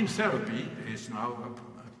 Now, gene therapy is now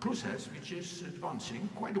a process which is advancing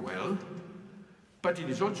quite well, but it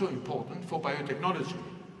is also important for biotechnology.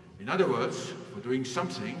 In other words, for doing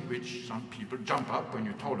something which some people jump up when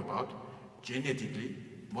you talk about genetically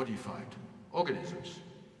modified organisms.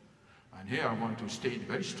 And here I want to state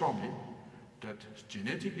very strongly that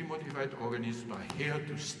genetically modified organisms are here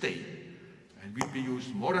to stay and will be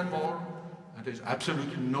used more and more, and there's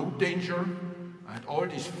absolutely no danger. And all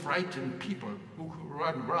these frightened people who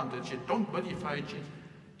run around and say, don't modify genes.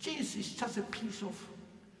 Genes is just a piece of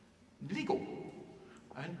Lego.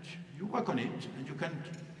 And you work on it, and you can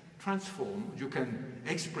transform, you can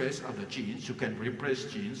express other genes, you can repress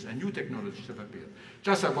genes, and new technologies have appeared.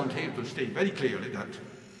 Just I want here to state very clearly that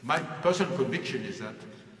my personal conviction is that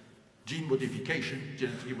gene modification,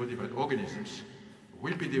 genetically modified organisms,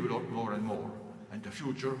 will be developed more and more. And in the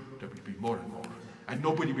future, there will be more and more. And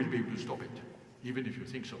nobody will be able to stop it, even if you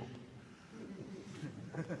think so.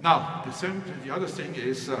 Now, the other thing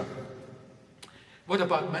is, what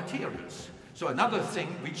about materials? So another thing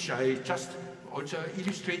which I just also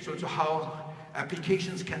illustrates also how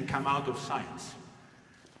applications can come out of science.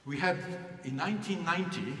 We had, in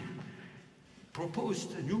 1990,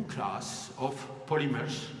 proposed a new class of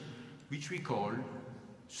polymers, which we call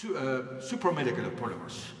supramolecular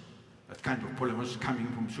polymers. That kind of polymers coming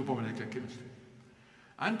from supramolecular chemistry.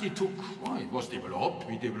 And it took, well, it was developed,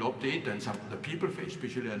 we developed it, and some of the people,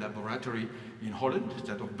 especially a laboratory in Holland,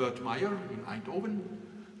 that of Bert Meyer in Eindhoven,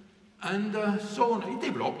 and so on. It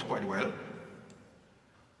developed quite well.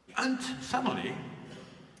 And suddenly,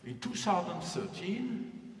 in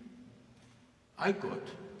 2013, I got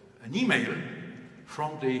an email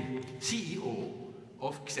from the CEO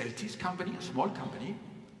of Xeltis company, a small company,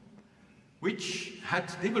 which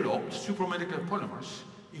had developed supramolecular polymers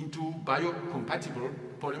into biocompatible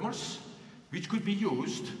polymers, which could be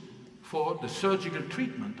used for the surgical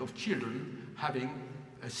treatment of children having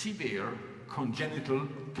a severe congenital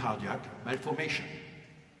cardiac malformation.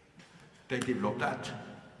 They developed that,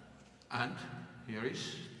 and here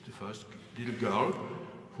is the first little girl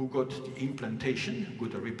who got the implantation,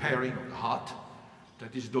 got the repairing of the heart.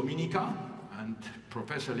 That is Dominica, and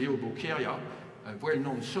Professor Leo Bokeria, a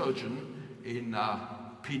well-known surgeon in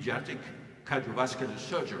pediatric cardiovascular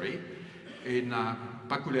surgery in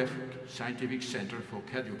Bakulev Scientific Center for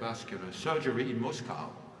Cardiovascular Surgery in Moscow.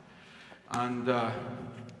 And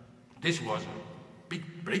this was a big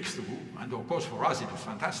breakthrough, and of course for us it was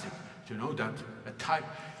fantastic to know that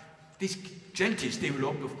this Xeltis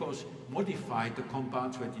developed, of course, modified the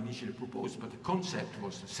compounds that initially proposed, but the concept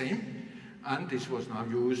was the same, and this was now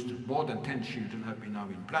used. More than 10 children have been now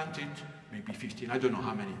implanted, maybe 15, I don't know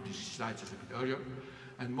how many, this slides is a bit earlier.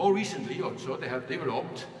 And more recently also they have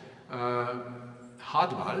developed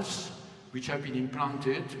heart valves, which have been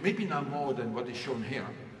implanted, maybe now more than what is shown here,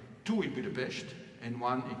 2 in Budapest and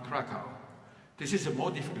 1 in Krakow. This is a more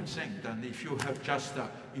difficult thing than if you have just an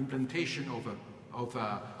implantation of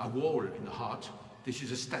a wall in the heart. This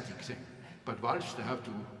is a static thing. But valves, they have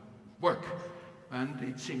to work, and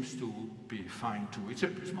it seems to be fine too.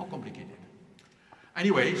 It's more complicated.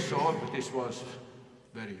 Anyway, so this was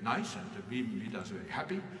very nice, and made us very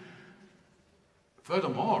happy.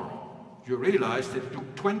 Furthermore, you realize that it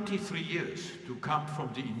took 23 years to come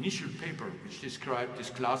from the initial paper which described these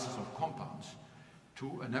classes of compounds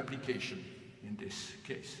to an application in this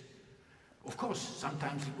case. Of course,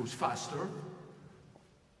 sometimes it goes faster,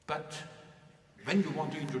 but when you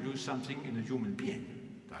want to introduce something in a human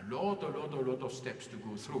being, there are a lot of steps to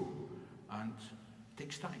go through, and it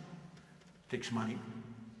takes time, it takes money,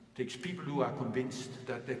 it takes people who are convinced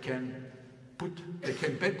that they can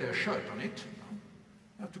bet their shirt on it,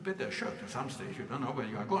 You have to bet their shirt at some stage. You don't know where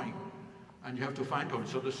you are going. And you have to find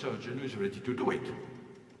also the surgeon who is ready to do it.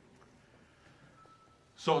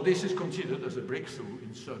 So this is considered as a breakthrough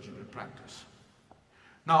in surgical practice.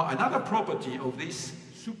 Now, another property of these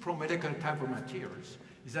supramolecular type of materials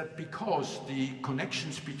is that because the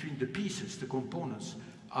connections between the pieces, the components,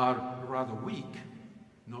 are rather weak,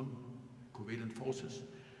 non-covalent forces,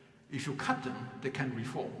 if you cut them, they can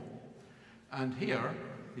reform. And here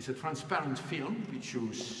is a transparent film, which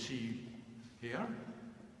you see here,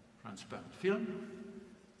 transparent film.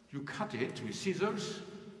 You cut it with scissors,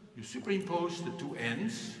 you superimpose the two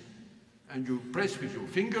ends, and you press with your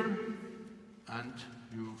finger, and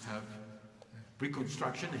you have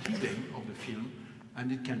reconstruction, a healing of the film, and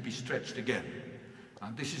it can be stretched again.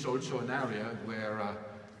 And this is also an area where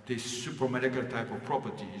this supramolecular type of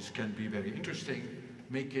properties can be very interesting,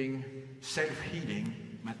 making self-healing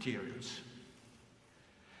materials.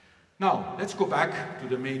 Now, let's go back to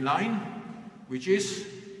the main line, which is,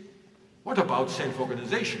 what about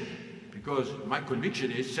self-organization? Because my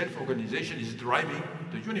conviction is self-organization is driving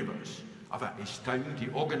the universe. It's driving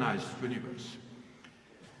the organized universe.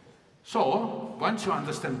 So, once you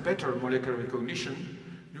understand better molecular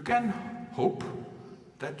recognition, you can hope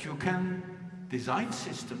that you can design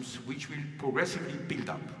systems which will progressively build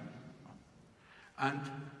up and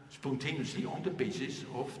spontaneously on the basis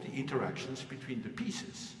of the interactions between the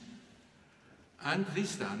pieces. And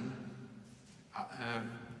this then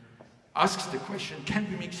asks the question, can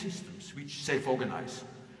we make systems which self-organize?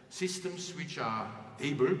 Systems which are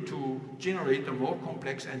able to generate a more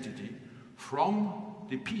complex entity from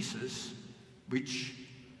the pieces which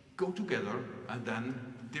go together and then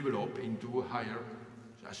develop into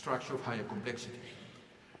a structure of higher complexity.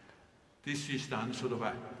 This is done sort of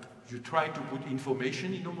you try to put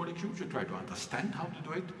information in the molecules, you try to understand how to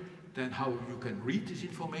do it, then how you can read this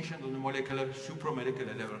information on the molecular,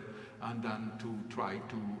 supramolecular level, and then to try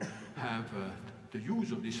to have the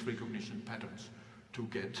use of these recognition patterns to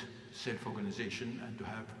get self-organization and to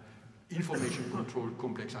have information-controlled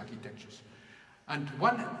complex architectures. And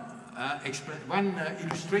one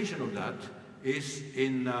illustration of that is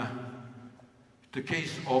in the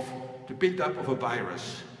case of the build-up of a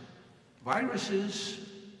virus. Viruses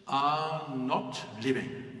are not living.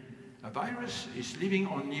 A virus is living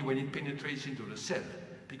only when it penetrates into the cell,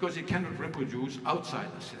 because it cannot reproduce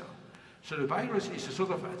outside the cell. So the virus is a sort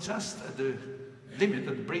of just at the limit,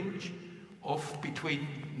 at the brink of between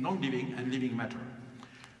non-living and living matter.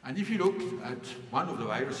 And if you look at one of the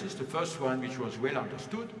viruses, the first one which was well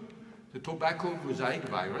understood, the tobacco mosaic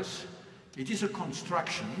virus, it is a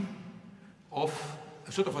construction of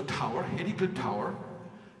a sort of a tower, helical tower,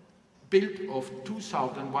 built of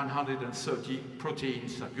 2,130 protein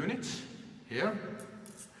subunits here,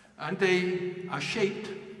 and they are shaped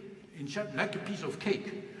like a piece of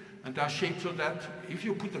cake, and they are shaped so that if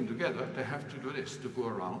you put them together, they have to do this, to go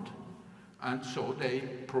around, and so they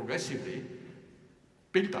progressively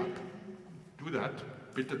build up,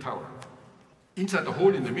 build the tower. Inside the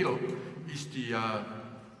hole in the middle is the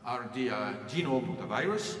genome of the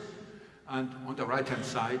virus, and on the right-hand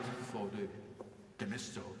side, for the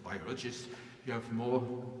chemists or biologists, you have more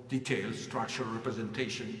detailed structural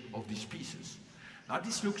representation of these pieces. Now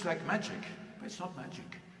this looks like magic, but it's not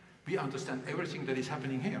magic. We understand everything that is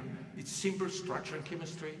happening here. It's simple structural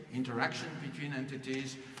chemistry, interaction between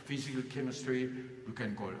entities, physical chemistry, you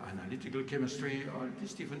can call analytical chemistry, or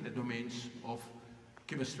these different domains of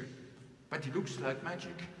chemistry. But it looks like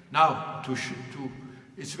magic. Now,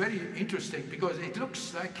 it's very interesting because it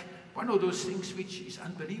looks like one of those things which is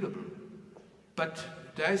unbelievable. But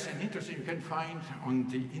there's an interesting, you can find on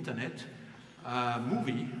the internet a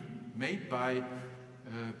movie made by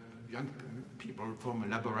young people from a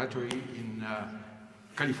laboratory in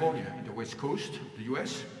California, in the West Coast, the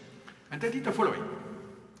US, and they did the following.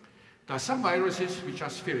 There are some viruses which are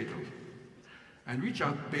spherical and which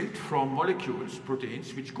are built from molecules,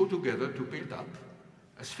 proteins, which go together to build up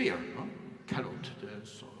a sphere, callot, the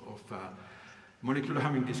sort of molecule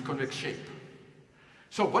having this convex shape.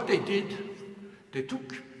 So what they did, they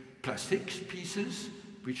took plastic pieces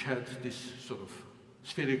which had this sort of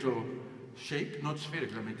spherical shape, not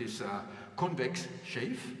spherical, I mean this convex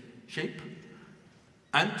shape,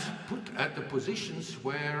 and put at the positions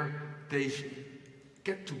where they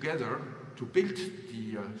get together to build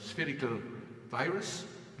the spherical virus,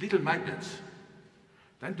 little magnets,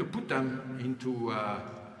 then to put them into a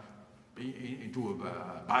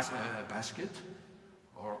basket,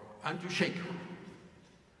 and you shake.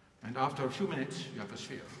 And after a few minutes, you have a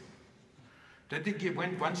sphere. Then they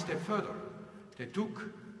went one step further. They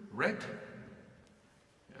took red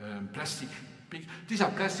plastic big. These are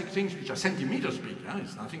plastic things which are centimeters big.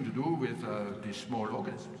 It's nothing to do with these small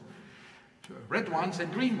organisms. Red ones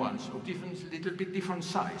and green ones of little bit different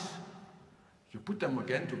size. You put them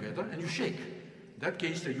again together and you shake. In that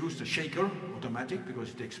case, they use the shaker, automatic, because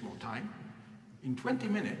it takes more time. In 20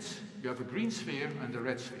 minutes, you have a green sphere and a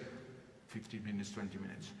red sphere. 15 minutes, 20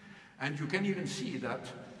 minutes. And you can even see that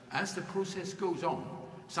as the process goes on,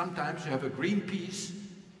 sometimes you have a green piece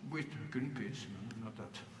with green piece. No, not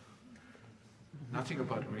that. Nothing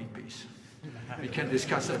about green piece. We can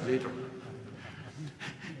discuss that later.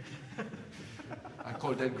 I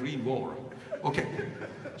call that green war. Okay,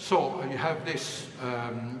 so you have this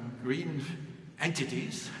green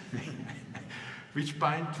entities which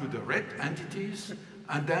bind to the red entities,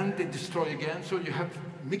 and then they destroy again, so you have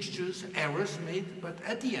mixtures, errors made, but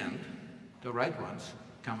at the end, the right ones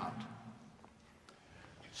come out.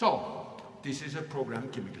 So, this is a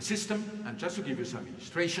programmed chemical system, and just to give you some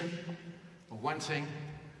illustration of one thing,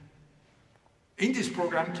 in this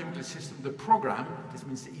programmed chemical system, the program, this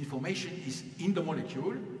means the information is in the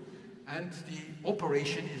molecule, and the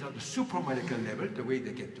operation is at the supramolecular level, the way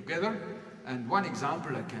they get together. And one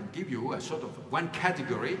example I can give you, a sort of one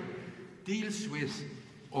category, deals with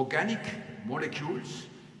organic molecules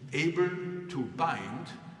able to bind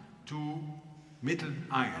to metal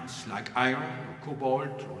ions, like iron, or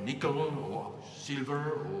cobalt, or nickel, or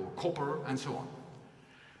silver, or copper, and so on.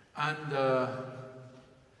 And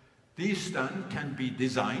these then can be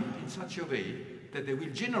designed in such a way that they will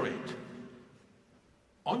generate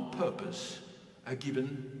on purpose a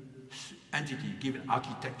given entity, given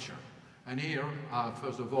architecture. And here,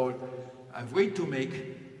 first of all, a way to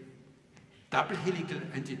make double helical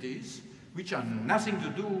entities which are nothing to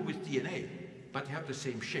do with DNA, but have the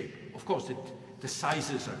same shape. Of course, the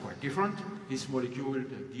sizes are quite different. This molecule,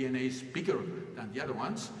 the DNA, is bigger than the other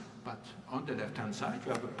ones, but on the left-hand side,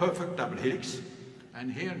 you have a perfect double helix,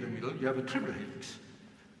 and here in the middle, you have a triple helix.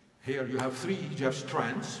 Here you have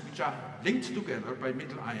strands which are linked together by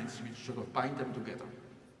metal ions which sort of bind them together.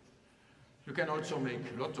 You can also make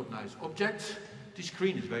lots of nice objects. This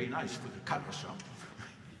screen is very nice for the colors.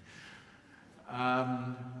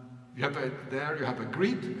 You have a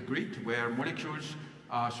grid where molecules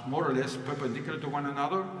are more or less perpendicular to one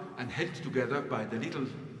another and held together by the little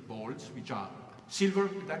balls, which are silver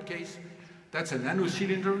in that case. That's a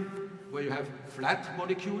nanocylinder where you have flat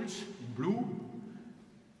molecules in blue,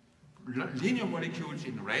 linear molecules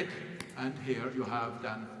in red, and here you have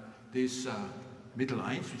then these metal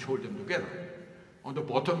ions which hold them together. On the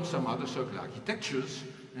bottom, some other circular architectures.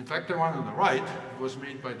 In fact, the one on the right was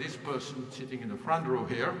made by this person sitting in the front row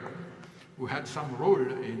here, who had some role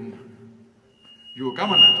in your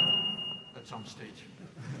government at some stage.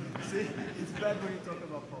 See, it's bad when you talk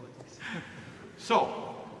about politics.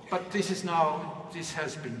 So, but this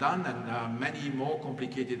has been done, and many more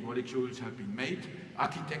complicated molecules have been made,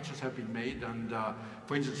 architectures have been made, and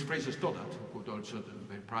for instance, Fraser Stoddart, who got also the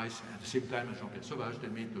Nobel Prize at the same time as Jean-Pierre Sauvage, they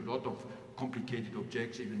made a lot of complicated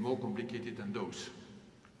objects, even more complicated than those.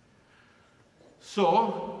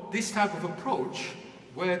 So, this type of approach,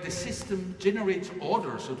 where the system generates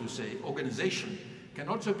order, so to say, organization, can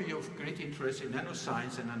also be of great interest in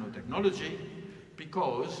nanoscience and nanotechnology,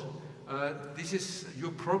 because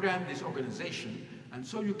you program this organization, and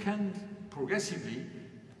so you can progressively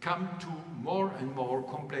come to more and more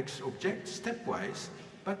complex objects stepwise,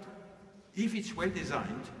 but if it's well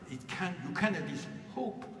designed, you can at least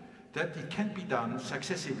hope that it can be done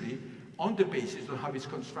successively on the basis of how it's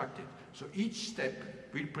constructed. So each step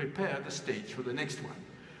will prepare the stage for the next one.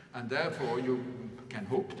 And therefore, you can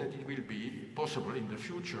hope that it will be possible in the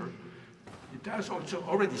future. It has also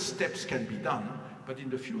already steps can be done, but in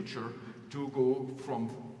the future, to go from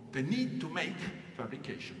the need to make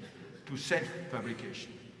fabrication to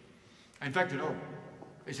self-fabrication. In fact,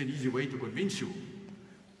 it's an easy way to convince you,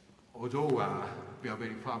 although we are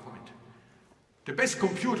very far from it. The best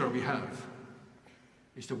computer we have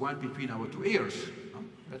is the one between our two ears.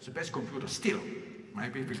 That's the best computer still.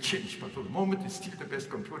 Maybe it will change, but for the moment it's still the best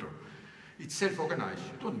computer. It's self-organized,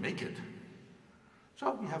 you don't make it.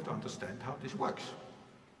 So we have to understand how this works.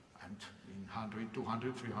 And in 100,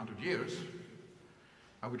 200, 300 years,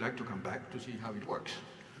 I would like to come back to see how it works.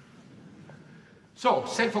 So,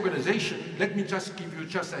 self-organization, let me just give you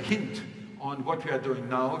just a hint on what we are doing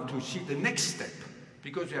now to see the next step,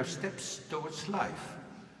 because we have steps towards life.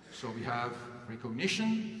 So we have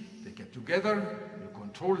recognition, they get together, you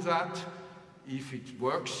control that. If it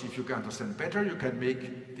works, if you can understand better, you can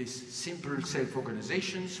make these simple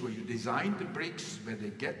self-organizations where you design the bricks, where they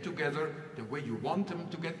get together the way you want them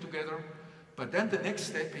to get together. But then the next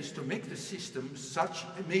step is to make the system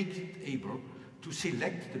make it able to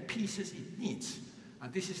select the pieces it needs.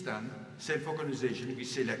 And this is done self-organization with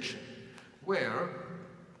selection, where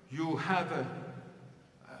you have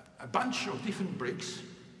a bunch of different bricks,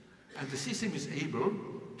 and the system is able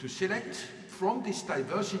to select from this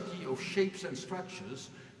diversity of shapes and structures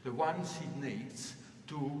the ones it needs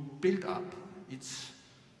to build up its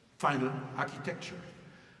final architecture.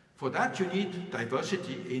 For that you need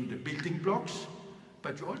diversity in the building blocks,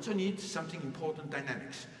 but you also need something important,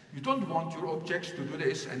 dynamics. You don't want your objects to do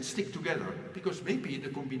this and stick together, because maybe the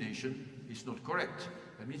combination is not correct.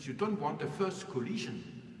 That means you don't want the first collision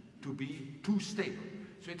to be too stable.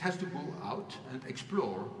 So it has to go out and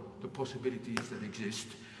explore the possibilities that exist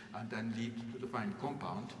and then lead to the final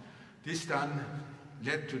compound. This then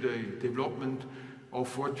led to the development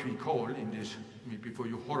of what we call, in this, maybe for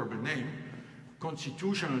your horrible name,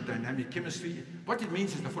 constitutional dynamic chemistry. What it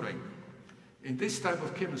means is the following. In this type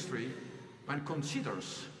of chemistry, one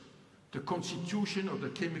considers the constitution of the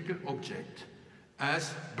chemical object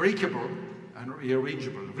as breakable and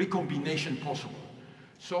rearrangeable, recombination possible.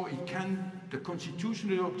 So it can, the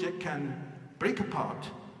constitution of the object can break apart,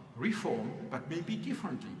 reform, but maybe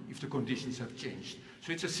differently if the conditions have changed.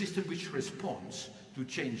 So it's a system which responds to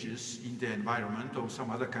changes in the environment or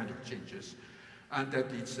some other kind of changes. And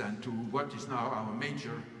that leads then to what is now our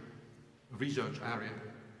major research area.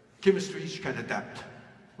 Chemistry can adapt,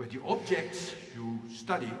 where the objects you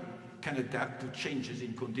study can adapt to changes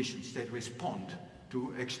in conditions that respond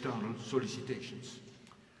to external solicitations.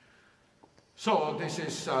 So this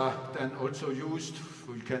is then also used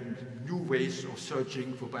for new ways of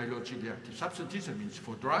searching for biologically active substances. That means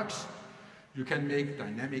for drugs, you can make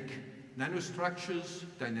dynamic nanostructures,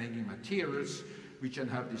 dynamic materials, which can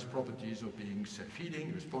have these properties of being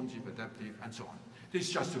self-healing, responsive, adaptive, and so on. This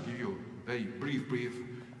is just to give you a very brief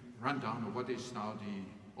rundown of what is now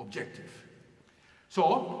the objective.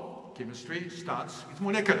 So, chemistry starts with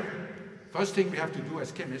molecular. First thing we have to do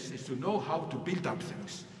as chemists is to know how to build up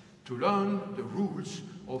things, to learn the rules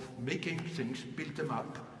of making things, build them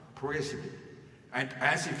up progressively, and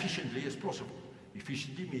as efficiently as possible.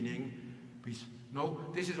 Efficiently meaning with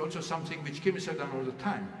this is also something which chemists have done all the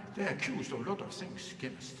time. They're accused of a lot of things,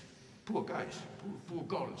 chemists. Poor guys, poor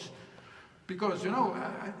girls. Because, you know,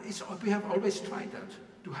 we have always tried that,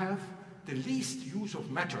 to have the least use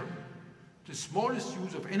of matter, the smallest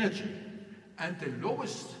use of energy, and the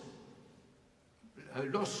lowest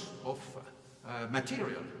loss of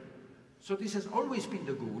material. So this has always been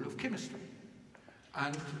the goal of chemistry.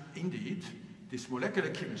 And indeed, this molecular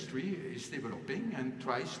chemistry is developing and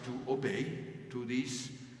tries to obey to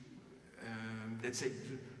these, let's say,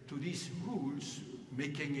 to these rules,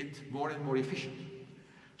 making it more and more efficient.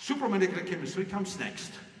 Supramolecular chemistry comes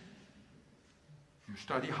next. You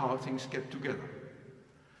study how things get together.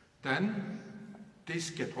 Then this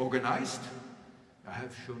gets organized. I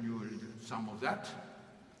have shown you some of that.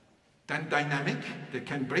 Then dynamic, they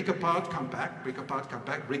can break apart, come back, break apart, come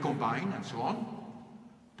back, recombine, and so on.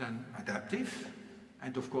 Then adaptive,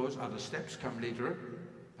 and of course other steps come later.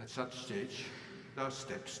 At such stage, there are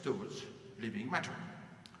steps towards living matter.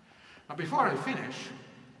 Now before I finish,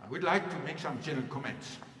 I would like to make some general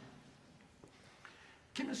comments.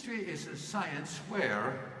 Chemistry is a science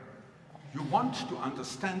where you want to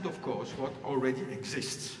understand, of course, what already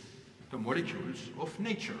exists, the molecules of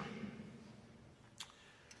nature.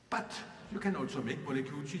 But you can also make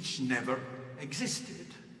molecules which never existed.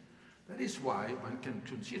 That is why one can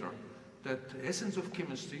consider that the essence of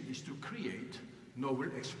chemistry is to create novel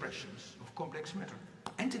expressions of complex matter,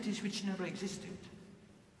 entities which never existed.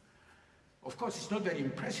 Of course, it's not very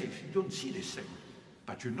impressive, you don't see this thing,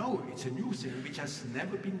 but you know it's a new thing which has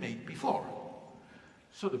never been made before.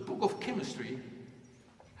 So the book of chemistry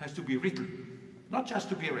has to be written, not just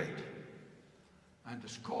to be read. And the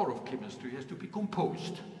score of chemistry has to be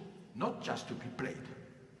composed, not just to be played.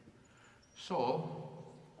 So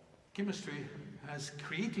chemistry has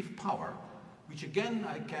creative power, which again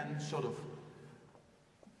I can sort of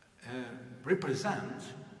represent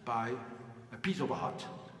by a piece of art.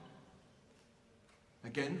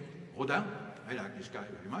 Again, Rodin, I like this guy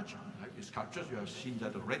very much, I like his sculptures, you have seen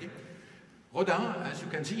that already. Rodin, as you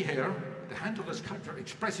can see here, the hand of the sculptor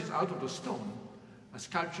expresses out of the stone a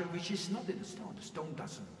sculpture which is not in the stone. The stone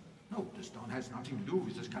doesn't. No, the stone has nothing to do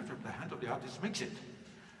with the sculpture. The hand of the artist makes it.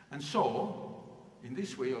 And so, in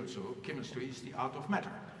this way also, chemistry is the art of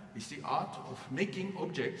matter. It's the art of making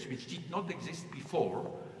objects which did not exist before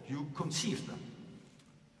you conceived them.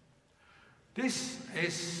 This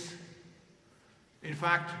is, in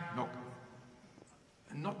fact,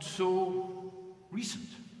 not so recent,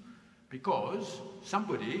 because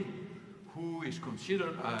somebody who is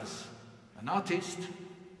considered as an artist,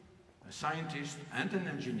 a scientist and an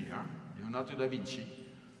engineer, Leonardo da Vinci,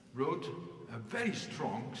 wrote a very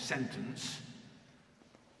strong sentence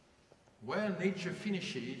where nature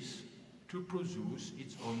finishes to produce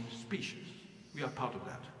its own species. We are part of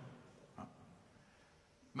that.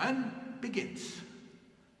 Man begins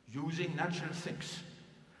using natural things.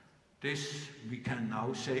 This, we can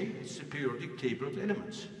now say, it's a periodic table of the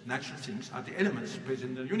elements. Natural things are the elements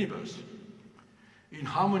present in the universe, in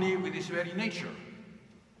harmony with its very nature.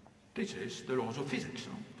 This is the laws of physics.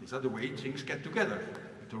 No? These are the way things get together.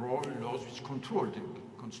 The laws which control the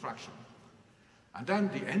construction. And then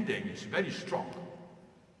the ending is very strong,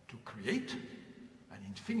 to create an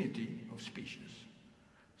infinity of species.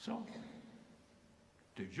 So,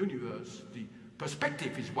 the universe, the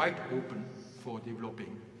perspective is wide open for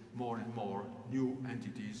developing more and more new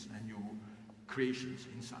entities and new creations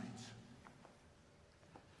in science.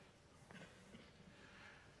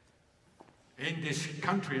 In this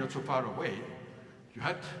country not so far away, you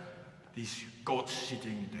had these gods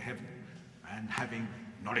sitting in the heaven and having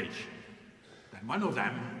knowledge. Then one of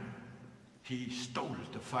them, he stole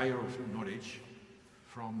the fire of knowledge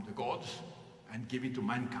from the gods and gave it to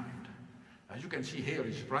mankind. As you can see here,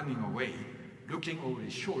 he's running away, looking over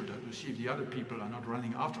his shoulder to see if the other people are not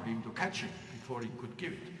running after him to catch him before he could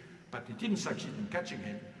give it. But he didn't succeed in catching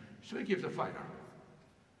him, so he gave the fire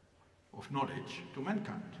of knowledge to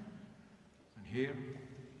mankind. And here,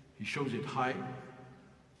 he shows it high.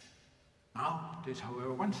 Now, there's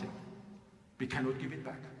however one thing. We cannot give it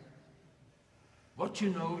back. What you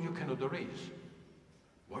know, you cannot erase.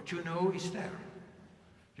 What you know is there.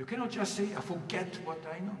 You cannot just say, I forget what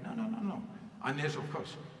I know. No, no, no, no. Unless, of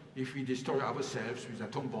course, if we destroy ourselves with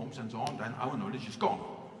atom bombs and so on, then our knowledge is gone.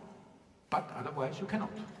 But otherwise, you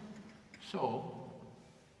cannot. So,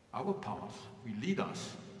 our path will lead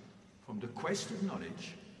us from the quest of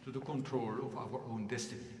knowledge to the control of our own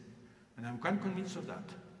destiny. And I'm quite convinced of that.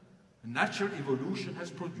 Natural evolution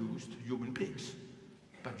has produced human beings.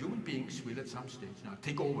 But human beings will at some stage now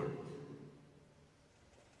take over.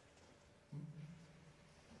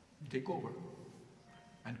 Take over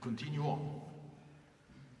and continue on.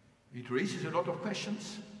 It raises a lot of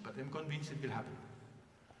questions, but I'm convinced it will happen.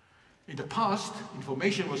 In the past,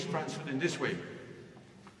 information was transferred in this way,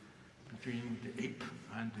 between the ape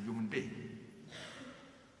and the human being.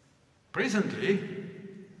 Presently,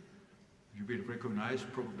 you will recognize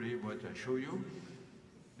probably what I show you.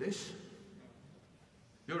 This,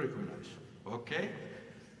 you recognize. Okay.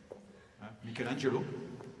 Michelangelo.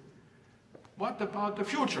 What about the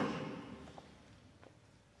future?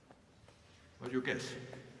 What do you guess?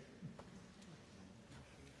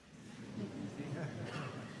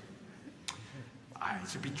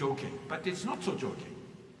 It's a bit joking, but it's not so joking.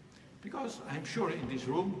 Because I'm sure in this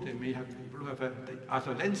room there may have people who have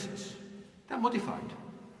other lenses. They're modified.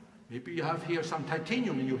 Maybe you have here some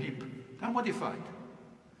titanium in your hip. They're modified.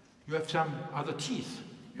 You have some other teeth.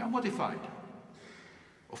 They are modified.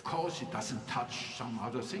 Of course, it doesn't touch some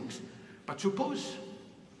other things. But suppose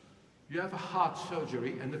you have a heart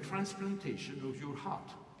surgery and a transplantation of your heart.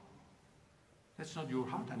 That's not your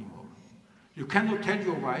heart anymore. You cannot tell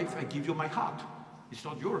your wife, I give you my heart. It's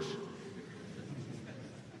not yours.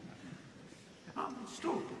 It's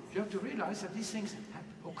true. You have to realize that these things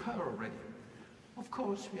occur already. Of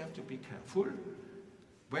course, we have to be careful.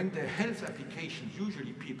 When the health applications,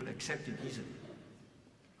 usually people accept it easily.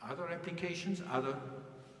 Other applications, other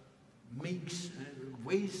makes,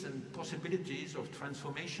 ways and possibilities of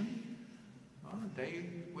transformation, they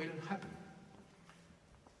will happen.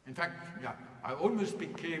 In fact, yeah, I almost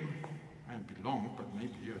became, I'm a bit long, but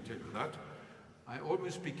maybe I'll tell you that, I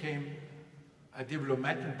almost became a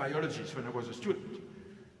developmental biologist when I was a student,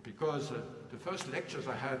 because the first lectures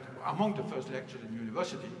I had, among the first lectures in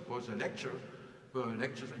university, was were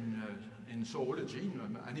lectures in zoology,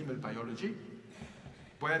 in animal biology,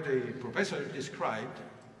 where the professor described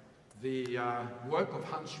the work of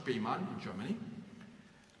Hans Spemann in Germany.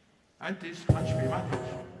 And this Hans Spemann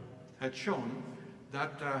had shown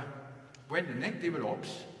that when the neck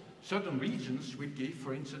develops, certain regions will give,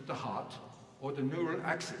 for instance, the heart or the neural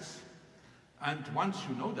axis. And once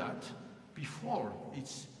you know that, before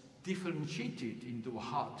it's differentiated into a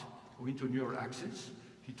heart or into a neural axis,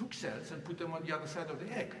 he took cells and put them on the other side of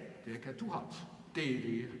the egg. The egg had two hearts.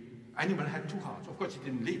 The animal had two hearts. Of course, it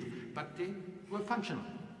didn't live, but they were functional.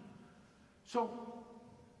 So,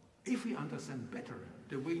 if we understand better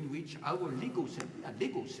the way in which our Lego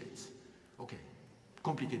sets, okay,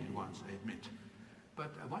 complicated ones, I admit,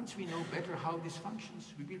 but once we know better how this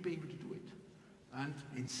functions, we will be able to do it. And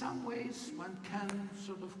in some ways, one can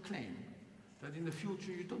sort of claim that in the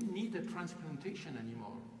future you don't need a transplantation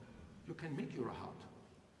anymore. You can make your heart.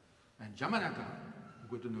 And Yamanaka,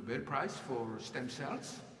 who got the Nobel Prize for stem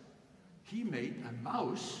cells, he made a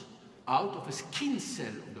mouse out of a skin cell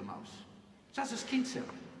of the mouse. Just a skin cell.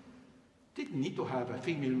 Didn't need to have a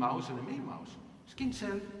female mouse and a male mouse. Skin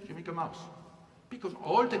cell, you make a mouse. Because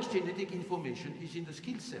all the genetic information is in the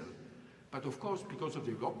skin cell. But of course, because of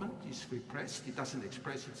development, it's repressed, it doesn't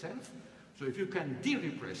express itself. So if you can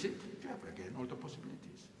de-repress it, you have again all the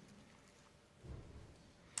possibilities.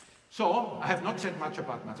 So, I have not said much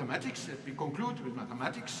about mathematics. Let me conclude with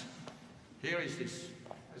mathematics. Here is this,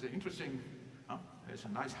 as an interesting, has a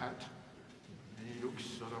nice hat, and he looks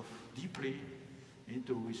sort of deeply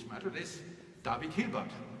into his matter. This is David Hilbert,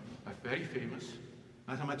 a very famous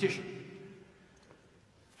mathematician.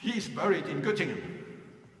 He is buried in Göttingen.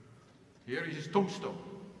 Here is his tombstone.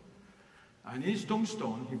 And in his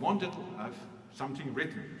tombstone, he wanted to have something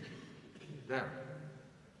written there.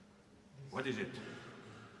 What is it?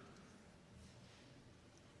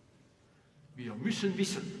 Wir müssen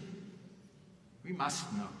wissen. We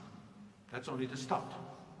must know. That's only the start.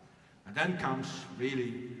 And then comes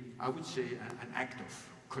really, I would say, an act of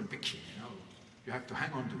conviction. You know, you have to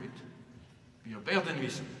hang on to it. Wir werden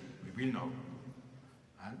wissen. We will know.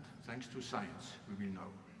 And thanks to science, we will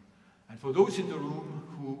know. And for those in the room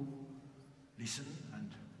who listen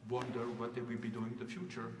and wonder what they will be doing in the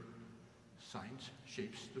future, science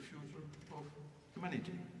shapes the future of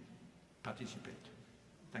humanity. Participate.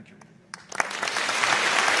 Thank you.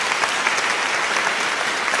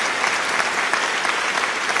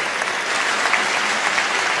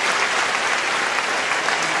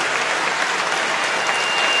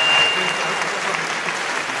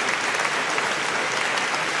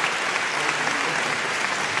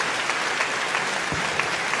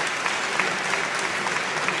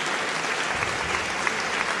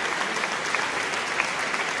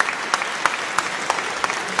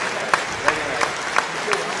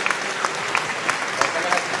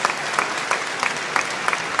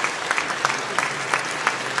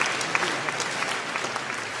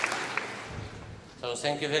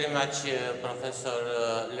 Thank you very much, Professor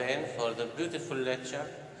Lehn, for the beautiful lecture.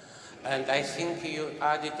 And I think you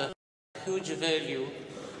added a huge value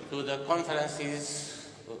to the conferences,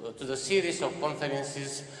 to the series of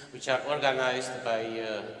conferences which are organized by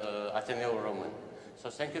Ateneul Român. So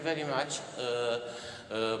thank you very much.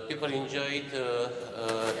 People enjoyed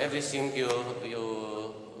everything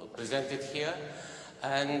you presented here.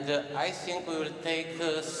 And I think we will take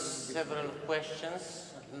several questions.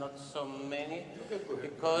 Not so many,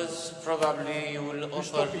 because probably you will offer...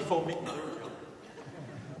 Stop before me.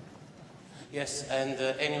 Yes, and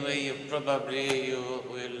anyway, probably you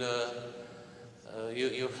will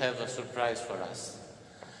you have a surprise for us.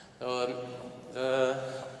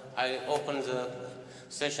 I open the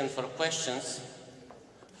session for questions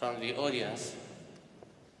from the audience.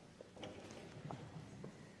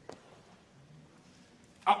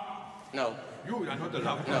 No. You are not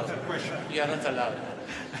allowed to ask a question. You are not allowed.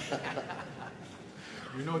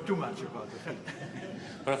 You know too much about the field.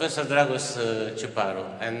 Professor Dragos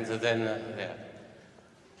Ciuparu, and then there.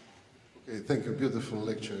 Okay, thank you. Beautiful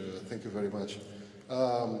lecture. Thank you very much.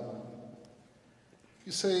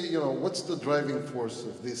 You say, what's the driving force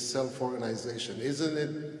of this self-organization? Isn't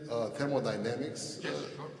it thermodynamics? Yes,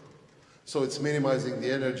 sure. So it's minimizing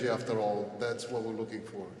the energy after all. That's what we're looking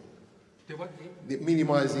for. The what?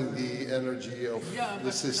 Minimizing the energy of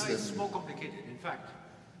the system. No, it's more complicated. In fact,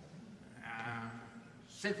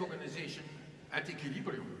 self-organization at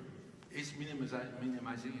equilibrium is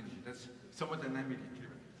minimizing energy. That's thermodynamic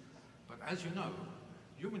equilibrium. But as you know,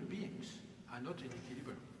 human beings are not in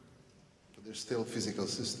equilibrium. But they're still physical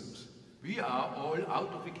systems. We are all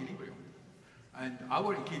out of equilibrium. And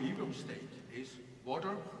our equilibrium state is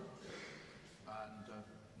water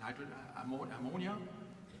and ammonia,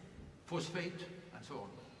 phosphate, and so on.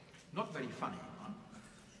 Not very funny, huh?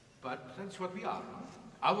 But that's what we are.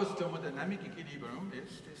 Our thermodynamic equilibrium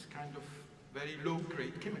is this kind of very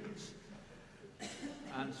low-grade chemicals.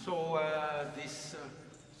 And so this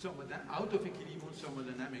out of equilibrium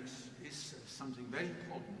thermodynamics is something very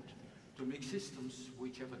important to make systems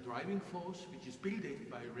which have a driving force, which is building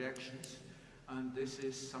by reactions. And this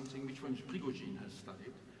is something which Prigogine has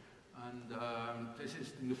studied. And this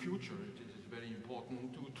is in the future, it is very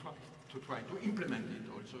important to try to implement it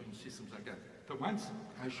also in systems like that. The ones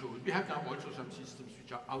I showed, we have now also some systems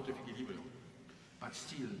which are out of equilibrium, but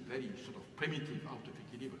still very sort of primitive out of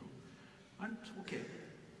equilibrium. And okay,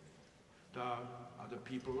 there are other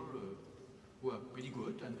people who are pretty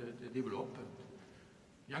good and they develop. And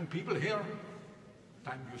young people here,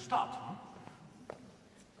 time you start. Huh?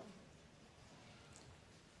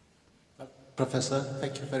 Professor,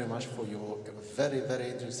 thank you very much for your very, very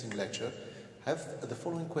interesting lecture. I have the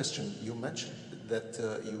following question. You mentioned that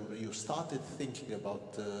you started thinking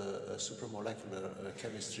about supramolecular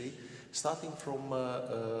chemistry starting from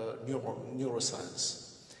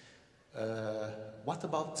neuroscience. What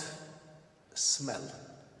about smell?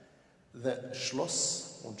 The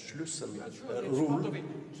Schloss und Schlüssel rule,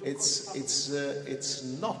 it's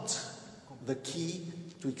not the key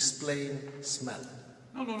to explain smell.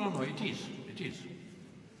 No, it is. It is.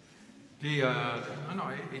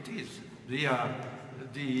 It is.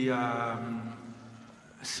 The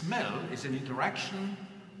smell is an interaction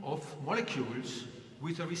of molecules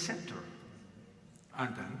with a receptor.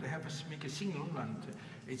 And then they have to make a signal, and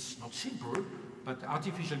it's not simple, but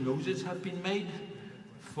artificial noses have been made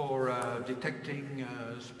for detecting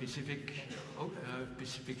specific,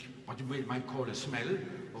 what you might call a smell.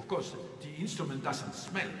 Of course, the instrument doesn't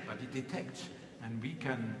smell, but it detects, and we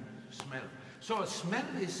can smell. So a smell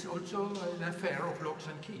is also an affair of locks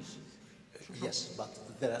and keys. Yes,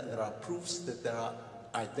 but there are proofs that there are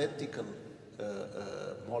identical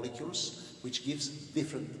molecules which gives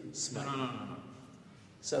different smell. No.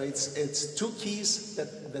 So it's two keys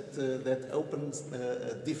that open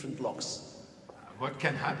different locks. What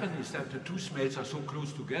can happen is that the two smells are so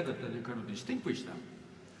close together that you cannot distinguish them.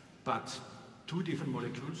 But two different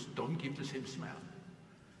molecules don't give the same smell.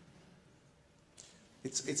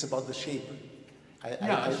 It's about the shape.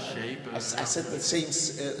 Shape. I said the same.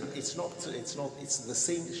 It's the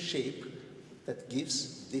same shape that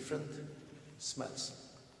gives different smells.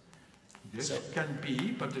 Yes, So- it can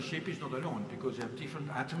be, but the shape is not alone because you have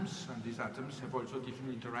different atoms, and these atoms have also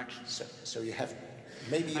different interactions. So you have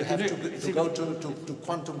maybe you And have you know, to go to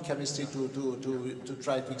quantum chemistry to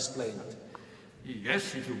try to explain it.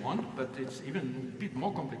 Yes, if you want, but it's even a bit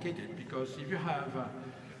more complicated because if you have,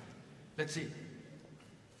 let's see,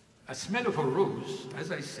 a smell of a rose,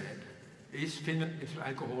 as I said, is phenyl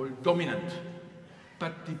alcohol dominant,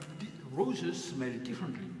 but the roses smell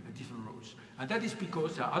differently, a different rose. And that is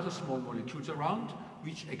because there are other small molecules around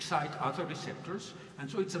which excite other receptors, and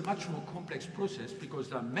so it's a much more complex process because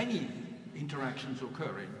there are many interactions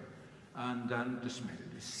occurring, and then the smell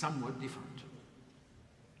is somewhat different.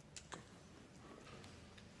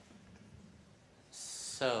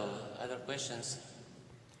 So, other questions?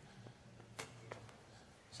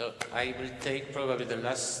 So, I will take probably the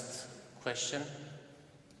last question.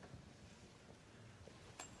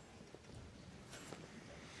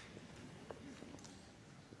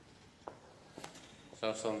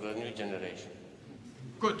 So, from the new generation.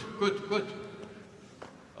 Good.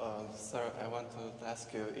 Sir, I want to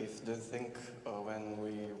ask you if do you think when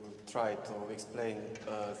we will try to explain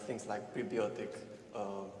things like prebiotic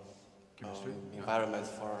environments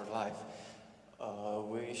for our life,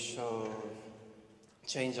 we should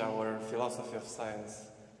change our philosophy of science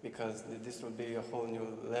because this will be a whole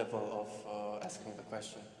new level of asking the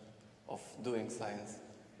question of doing science.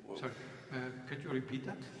 Sorry, could you repeat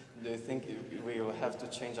that? Do you think we will have to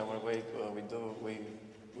change our way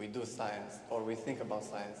we do science or we think about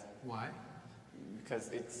science? Why? Because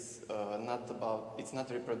it's not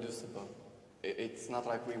reproducible. It's not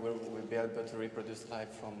like we will be able to reproduce life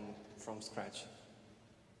from scratch.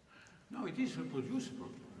 No, it is reproducible.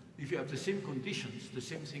 If you have the same conditions, the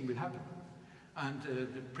same thing will happen. And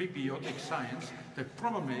the prebiotic science, the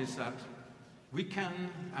problem is that we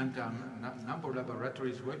can, and a number of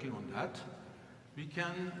laboratories working on that, we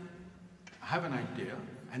can have an idea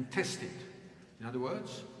and test it. In other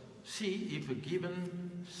words, see if a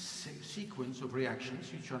given sequence of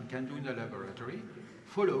reactions, which one can do in the laboratory,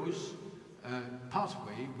 follows a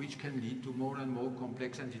pathway which can lead to more and more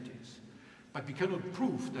complex entities. But we cannot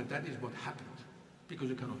prove that that is what happened, because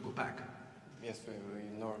we cannot go back. Yes,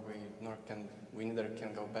 we neither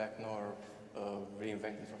can go back nor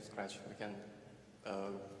reinvent it from scratch.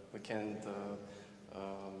 We can't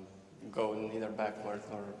go neither backwards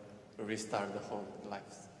nor restart the whole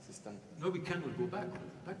life system. No, we cannot go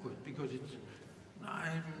backward because it's...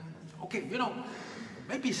 okay,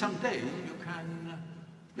 maybe someday you can...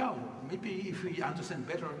 maybe if we understand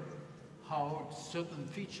better how certain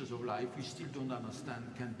features of life we still don't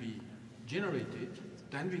understand can be generated,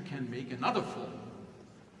 then we can make another form,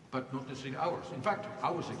 but not necessarily ours. In fact,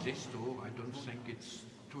 ours exists, so I don't think it's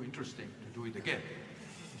too interesting to do it again.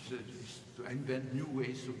 It's to invent new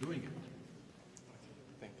ways of doing it.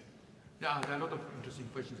 Thank you. Yeah, there are a lot of interesting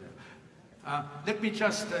questions there. Let me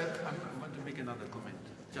just, I want to make another comment.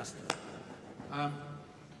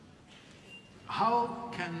 How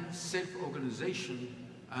can self-organization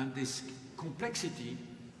and this complexity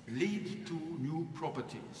lead to new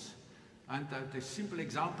properties? And the simple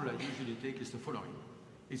example I usually take is the following.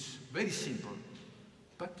 It's very simple,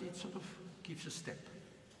 but it sort of gives a step.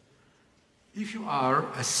 If you are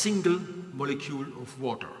a single molecule of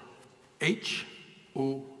water,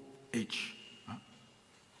 H-O-H,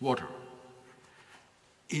 water,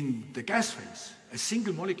 in the gas phase, a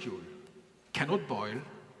single molecule cannot boil,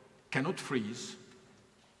 cannot freeze,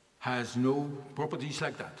 has no properties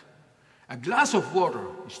like that. A glass of water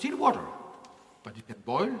is still water, but it can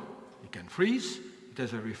boil, it can freeze, it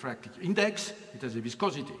has a refractive index, it has a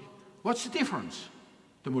viscosity. What's the difference?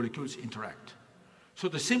 The molecules interact. So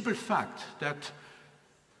the simple fact that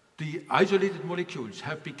the isolated molecules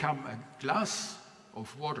have become a glass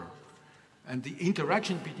of water and the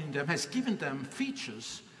interaction between them has given them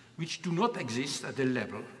features which do not exist at the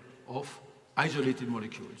level of isolated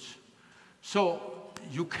molecules. So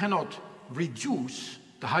you cannot reduce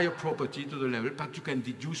the higher property to the level, but you can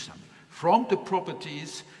deduce them. From the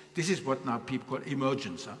properties, this is what now people call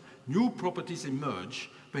emergence. New properties emerge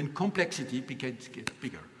when complexity gets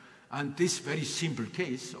bigger. And this very simple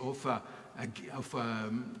case of a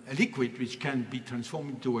liquid which can be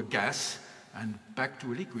transformed into a gas and back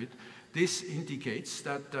to a liquid, this indicates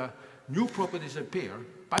that new properties appear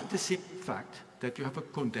by the simple fact that you have a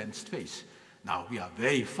condensed phase. Now, we are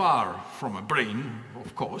very far from a brain,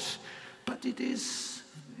 of course, but it is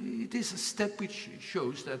a step which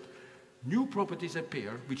shows that new properties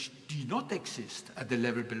appear which do not exist at the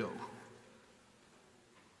level below.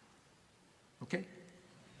 Okay?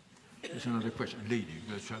 There's another question. Lady,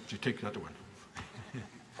 let's have to take that one.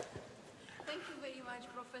 Thank you very much,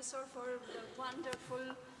 Professor, for the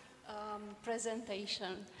wonderful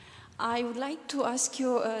presentation. I would like to ask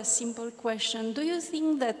you a simple question. Do you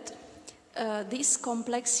think that this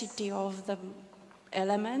complexity of the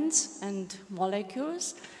elements and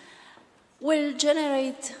molecules will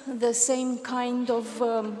generate the same kind of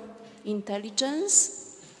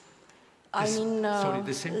intelligence?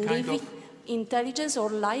 The same kind of intelligence or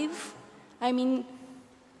life? I mean,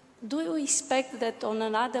 do you expect that on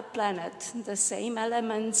another planet the same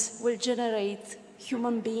elements will generate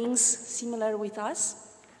human beings similar with us?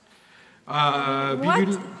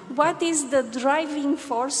 What is the driving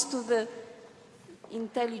force to the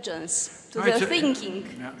intelligence, to the thinking?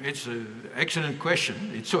 It's an excellent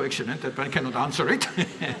question. It's so excellent that one cannot answer it.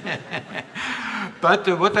 But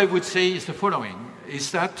what I would say is the following, is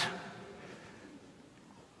that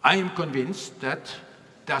I am convinced that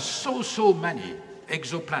there are so many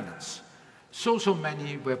exoplanets, so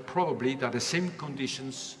many where probably there are the same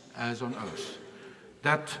conditions as on Earth,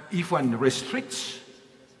 that if one restricts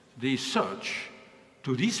the search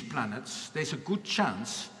to these planets, there's a good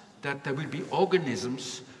chance that there will be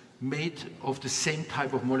organisms made of the same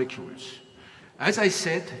type of molecules. As I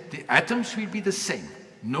said, the atoms will be the same,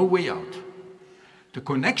 no way out. The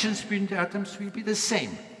connections between the atoms will be the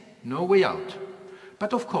same, no way out.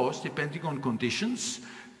 But of course, depending on conditions,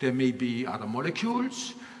 there may be other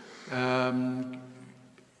molecules,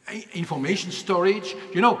 information storage.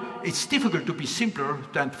 You know, it's difficult to be simpler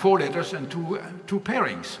than 4 letters and two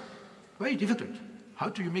pairings. Very difficult. How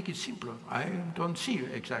do you make it simpler? I don't see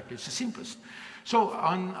exactly. It's the simplest. So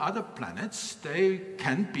on other planets, there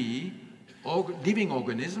can be living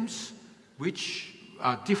organisms which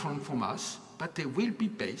are different from us, but they will be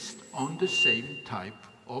based on the same type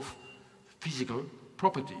of physical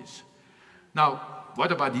properties. Now,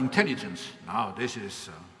 what about intelligence? Now, this is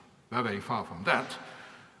very far from that.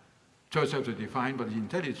 First, you have to define what is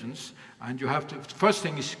intelligence, and you have to, first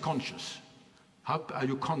thing is conscious. How are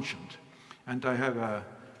you conscient? And I have a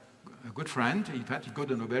good friend, in fact, he got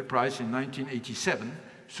the Nobel Prize in 1987,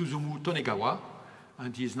 Suzumu Tonegawa,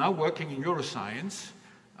 and he is now working in neuroscience,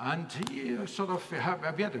 and he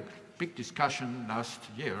we had a big discussion last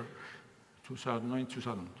year, 2009,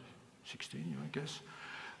 2016, I guess,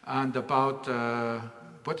 and about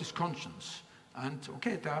what is conscience. And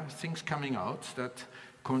okay, there are things coming out that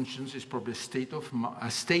conscience is probably a state of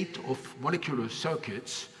molecular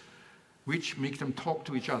circuits which make them talk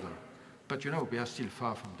to each other. But you know, we are still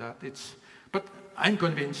far from that. But I'm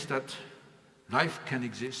convinced that life can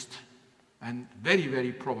exist, and very,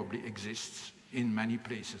 very probably exists in many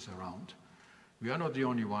places around. We are not the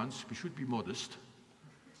only ones. We should be modest.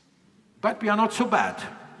 But we are not so bad.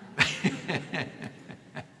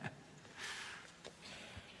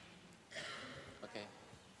 Okay.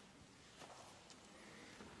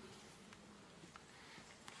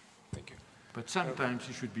 Thank you. But sometimes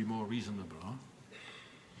you should be more reasonable, huh?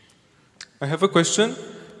 I have a question.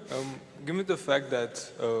 Given the fact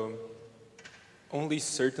that only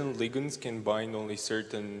certain ligands can bind only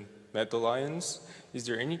certain metal ions, is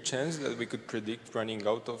there any chance that we could predict running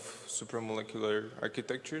out of supramolecular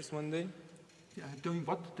architectures one day? Yeah, doing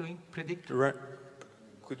what? Doing predict?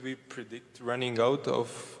 could we predict running out of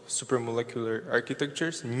supramolecular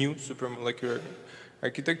architectures, new supramolecular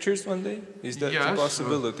architectures one day? Is that a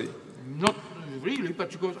possibility? Not really, but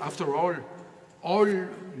because after all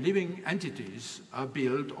living entities are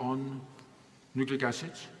built on nucleic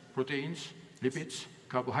acids, proteins, lipids,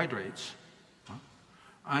 carbohydrates.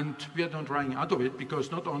 And we are not running out of it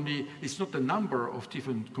because not only, it's not the number of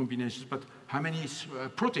different combinations, but how many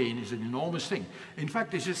protein is an enormous thing. In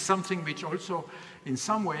fact, this is something which also, in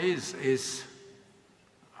some ways, is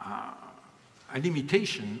a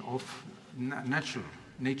limitation of nature.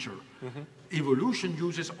 Mm-hmm. Evolution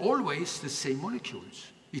uses always the same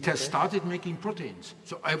molecules. It has started making proteins,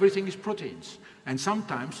 so everything is proteins. And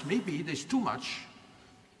sometimes, maybe there's too much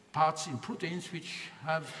parts in proteins which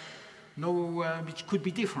have which could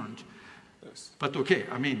be different. Yes. But okay,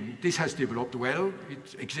 I mean, this has developed well,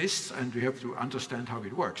 it exists, and we have to understand how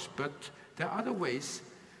it works. But there are other ways.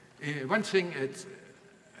 One thing,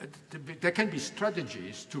 there can be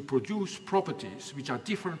strategies to produce properties which are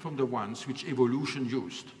different from the ones which evolution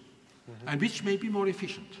used, mm-hmm. and which may be more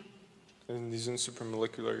efficient. And isn't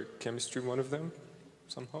supramolecular chemistry one of them,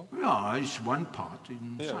 somehow? Yeah, it's one part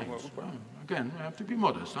in science. Well, again, we have to be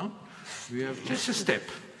modest, huh? We have just a step.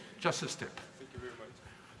 Just a step. Thank you very much.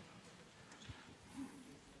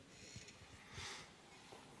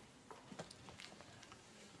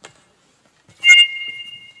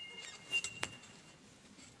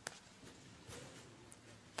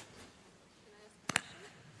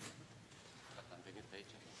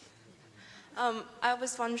 I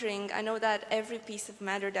was wondering, I know that every piece of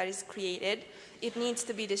matter that is created, it needs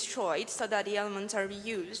to be destroyed so that the elements are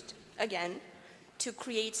reused again to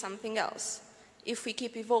create something else. If we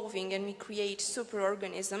keep evolving and we create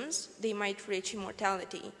superorganisms, they might reach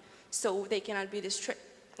immortality, so they cannot be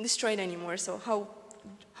destroyed anymore. So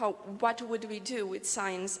what would we do with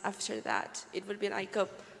science after that? It would be like a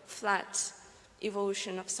flat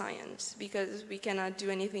evolution of science, because we cannot do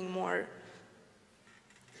anything more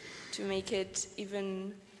to make it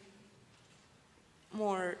even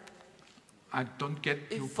more I don't get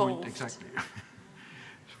your evolved. point exactly.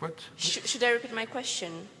 What? Should I repeat my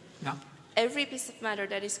question? Yeah. Every piece of matter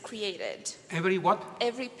that is created. Every what?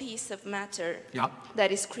 Every piece of matter yeah. that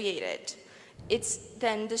is created, it's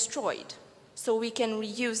then destroyed. So we can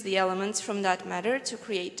reuse the elements from that matter to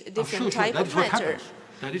create a different type of matter.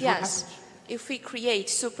 That is yes. what happens. If we create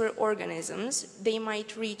superorganisms, they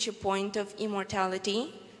might reach a point of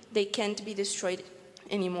immortality. They can't be destroyed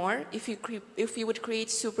anymore. If we would create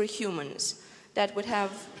superhumans, that would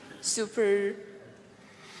have super...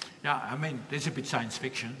 Yeah, I mean, this is a bit science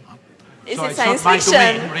fiction. Is so it it's science not my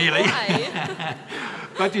fiction? domain, really. Why?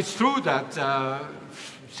 But it's true that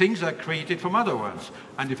things are created from other ones.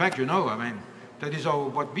 And in fact, you know, I mean, that is all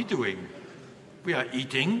what we're doing. We are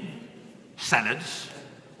eating salads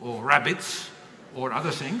or rabbits or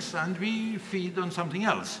other things, and we feed on something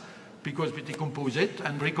else because we decompose it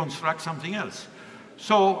and reconstruct something else.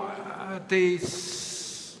 So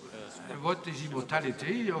what is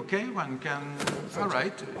immortality? Okay, one can, all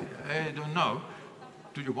right, I don't know.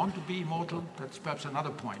 Do you want to be immortal? That's perhaps another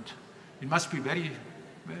point. It must be very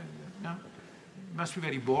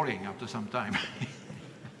boring after some time.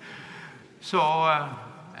 So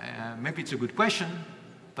maybe it's a good question,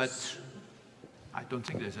 but I don't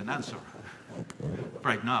think there's an answer,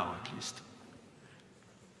 right now at least.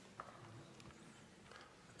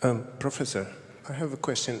 Professor, I have a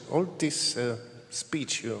question. All this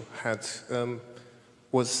speech you had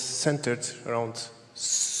was centered around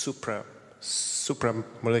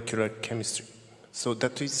supramolecular chemistry. So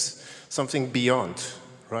that is something beyond,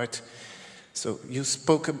 right? So you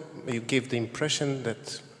gave the impression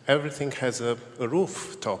that everything has a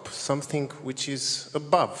rooftop, something which is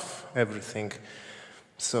above everything.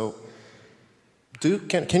 So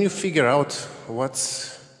can you figure out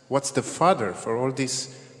what's the father for all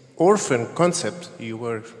this orphan concept you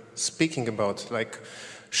were speaking about, like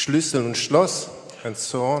Schlüssel und Schloss and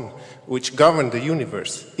so on, which govern the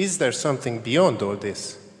universe? Is there something beyond all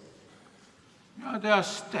this? Yeah, there are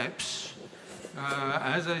steps,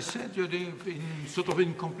 as I said,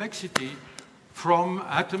 in complexity, from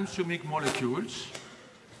atoms to make molecules.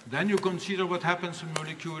 Then you consider what happens when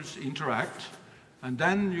molecules interact, and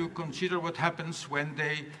then you consider what happens when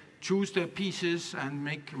they choose their pieces and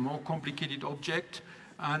make a more complicated object,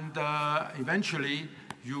 and eventually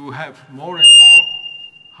you have more and more,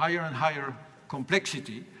 higher and higher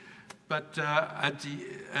complexity. But at the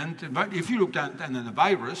end, if you look at a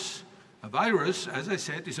virus, as I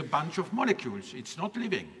said, is a bunch of molecules. It's not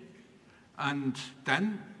living. And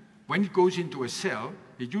then when it goes into a cell,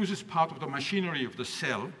 it uses part of the machinery of the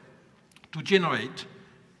cell to generate,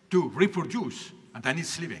 to reproduce and then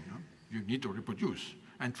it's living. Huh? You need to reproduce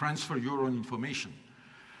and transfer your own information.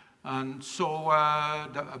 And so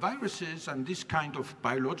the viruses and this kind of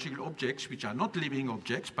biological objects, which are not living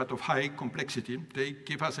objects, but of high complexity, they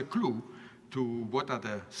give us a clue to what are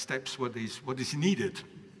the steps, what is needed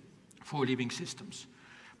for living systems.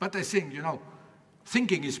 But I think, you know,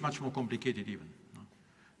 thinking is much more complicated even.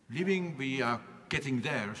 Living, we are getting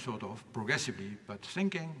there sort of progressively, but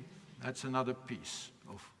thinking, that's another piece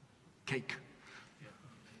of cake.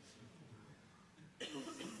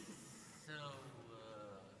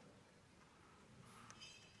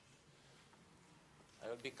 I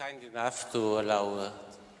will be kind enough to allow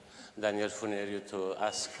Daniel Funeriu to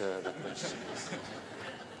ask the questions.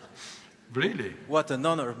 Really? What an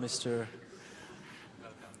honor, Mr.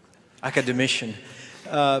 Academician.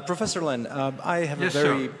 Professor Lehn, I have yes,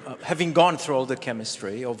 having gone through all the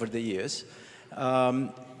chemistry over the years,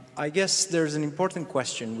 I guess there's an important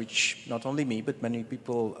question which not only me, but many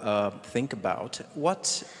people think about.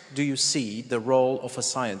 What do you see the role of a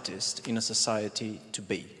scientist in a society to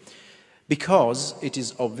be? Because it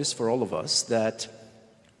is obvious for all of us that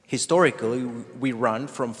historically we run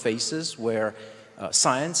from phases where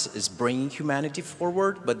science is bringing humanity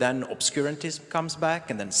forward, but then obscurantism comes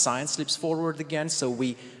back and then science slips forward again. So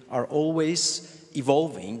we are always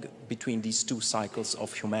evolving between these two cycles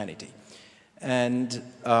of humanity. And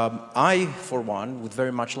I, for one, would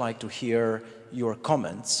very much like to hear your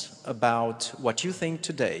comments about what you think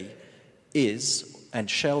today is and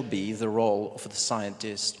shall be the role of a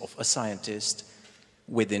scientist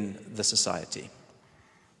within the society.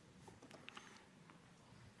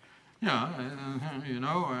 Yeah, you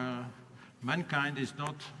know, mankind is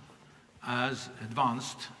not as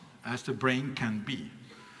advanced as the brain can be.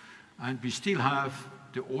 And we still have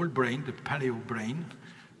the old brain, the paleo brain,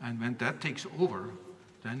 and when that takes over,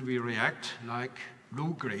 then we react like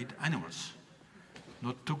low-grade animals,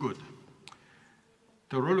 not too good.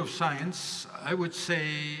 The role of science, I would say,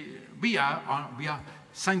 we are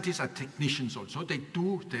scientists are technicians also. They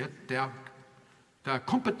are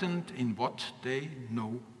competent in what they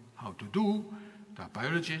know how to do. They are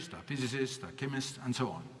biologists, they are physicists, they are chemists, and so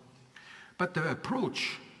on. But the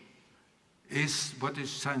approach is what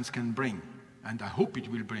science can bring, and I hope it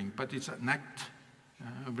will bring, but it's an act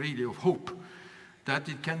really of hope, that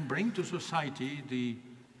it can bring to society the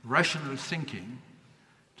rational thinking,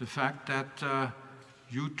 the fact that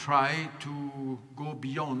you try to go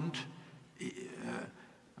beyond,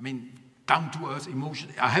 down-to-earth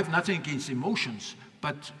emotions. I have nothing against emotions,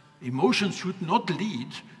 but emotions should not lead.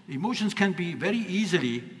 Emotions can be very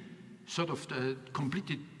easily sort of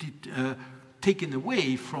completely taken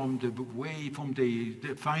away from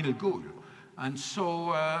the final goal. And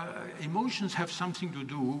so emotions have something to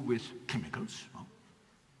do with chemicals.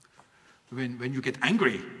 When you get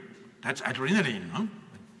angry, that's adrenaline. Huh?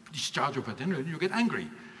 Discharge of adrenaline, you get angry.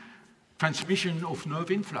 Transmission of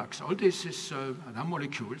nerve influx, all this is are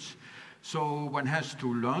molecules. So one has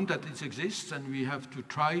to learn that it exists, and we have to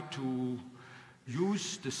try to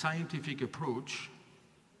use the scientific approach,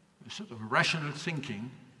 a sort of rational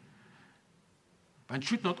thinking. But it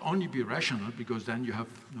should not only be rational, because then you have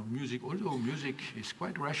music, although music is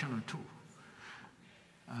quite rational too.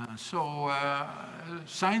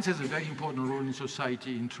 Science has a very important role in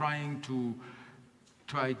society in trying to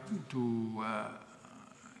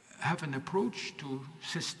have an approach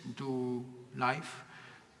to life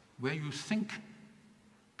where you think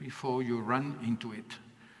before you run into it.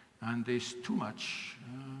 And there's too much.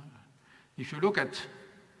 If you look at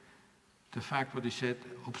the fact what he said,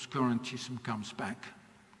 obscurantism comes back,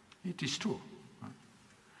 it is true.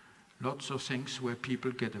 Lots of things where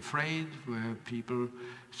people get afraid, where people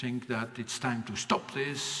think that it's time to stop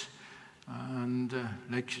this. And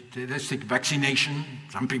let's take vaccination.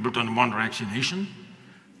 Some people don't want vaccination.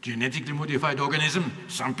 Genetically modified organism.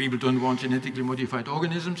 Some people don't want genetically modified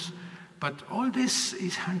organisms. But all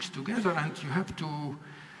this hangs together, and you have to,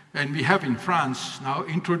 and we have in France now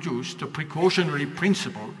introduced the precautionary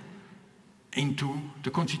principle into the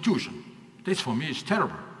Constitution. This for me is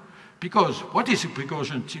terrible. Because what is a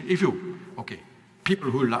precaution? If you, people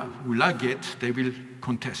who like it, they will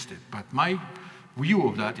contest it. But my view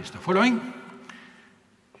of that is the following.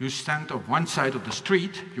 You stand on one side of the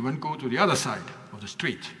street, you won't go to the other side of the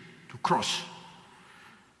street to cross.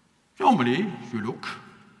 Normally, you look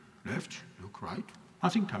left, look right,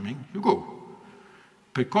 nothing coming, you go.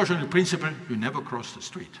 Precautionary principle, you never cross the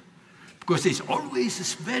street. Because there's always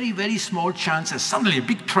this very, very small chance that suddenly a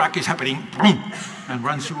big truck is happening, boom, and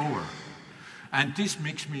runs you over. And this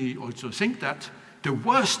makes me also think that the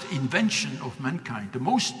worst invention of mankind, the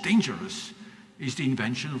most dangerous, is the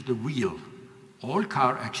invention of the wheel. All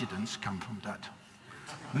car accidents come from that.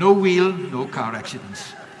 No wheel, no car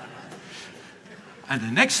accidents. And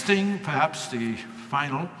the next thing, perhaps the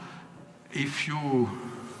final,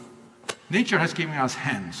 nature has given us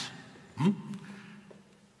hands.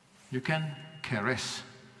 You can caress,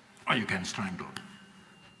 or you can strangle.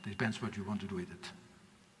 Depends what you want to do with it.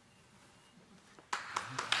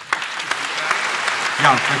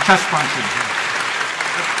 Yeah, but just one thing.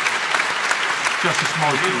 Just a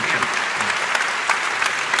small thing.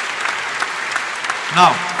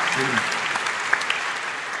 Now,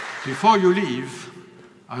 before you leave,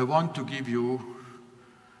 I want to give you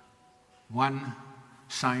one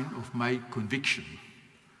sign of my conviction,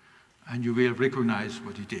 and you will recognize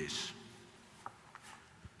what it is.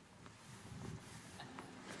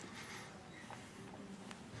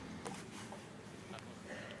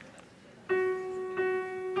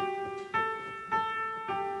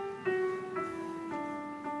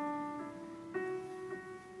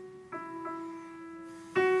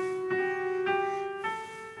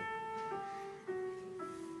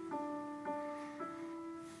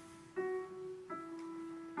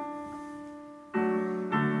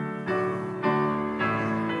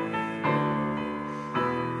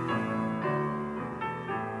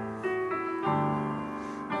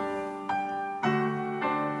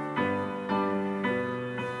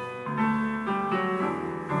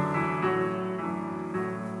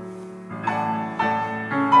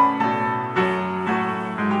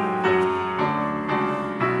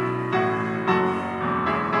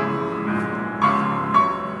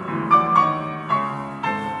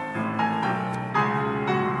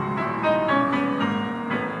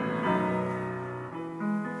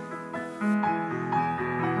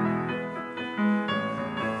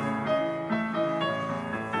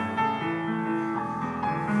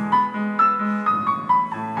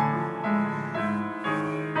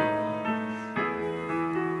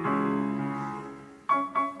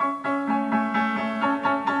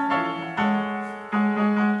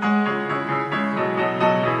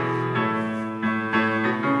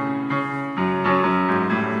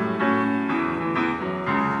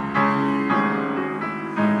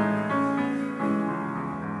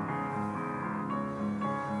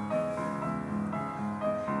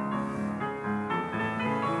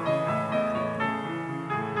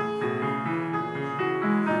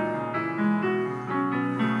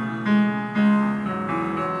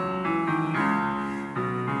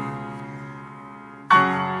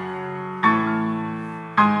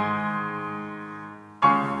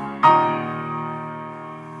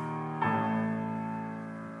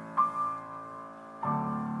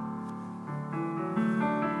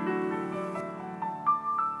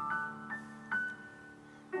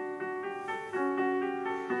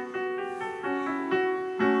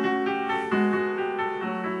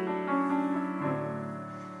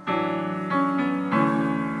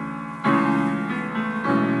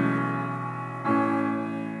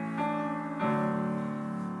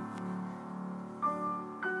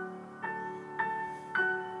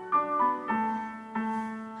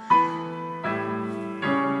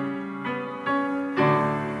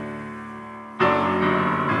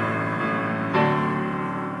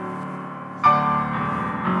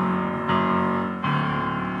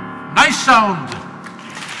 Sound.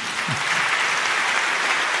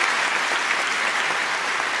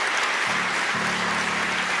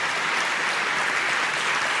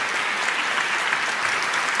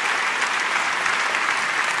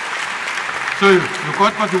 So you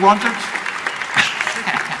got what you wanted?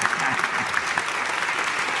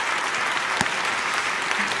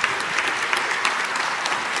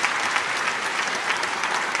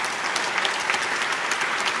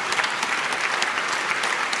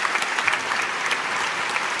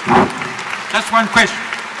 That's one question.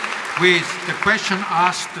 With the question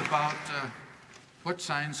asked about what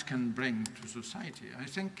science can bring to society, I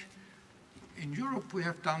think in Europe we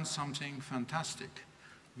have done something fantastic.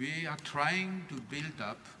 We are trying to build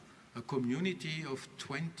up a community of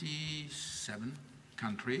 27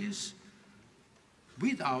 countries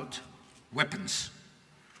without weapons.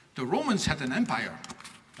 The Romans had an empire,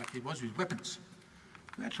 but it was with weapons.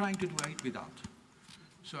 We are trying to do it without.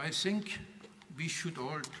 So I think we should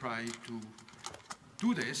all try to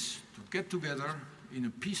do this, to get together in a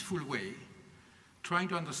peaceful way, trying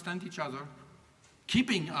to understand each other,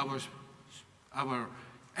 keeping our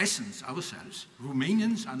essence ourselves.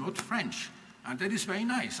 Romanians are not French, and that is very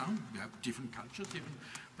nice. Huh? We have different cultures,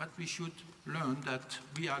 but we should learn that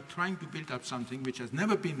we are trying to build up something which has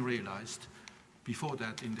never been realized before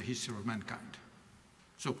that in the history of mankind.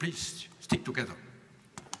 So please stick together.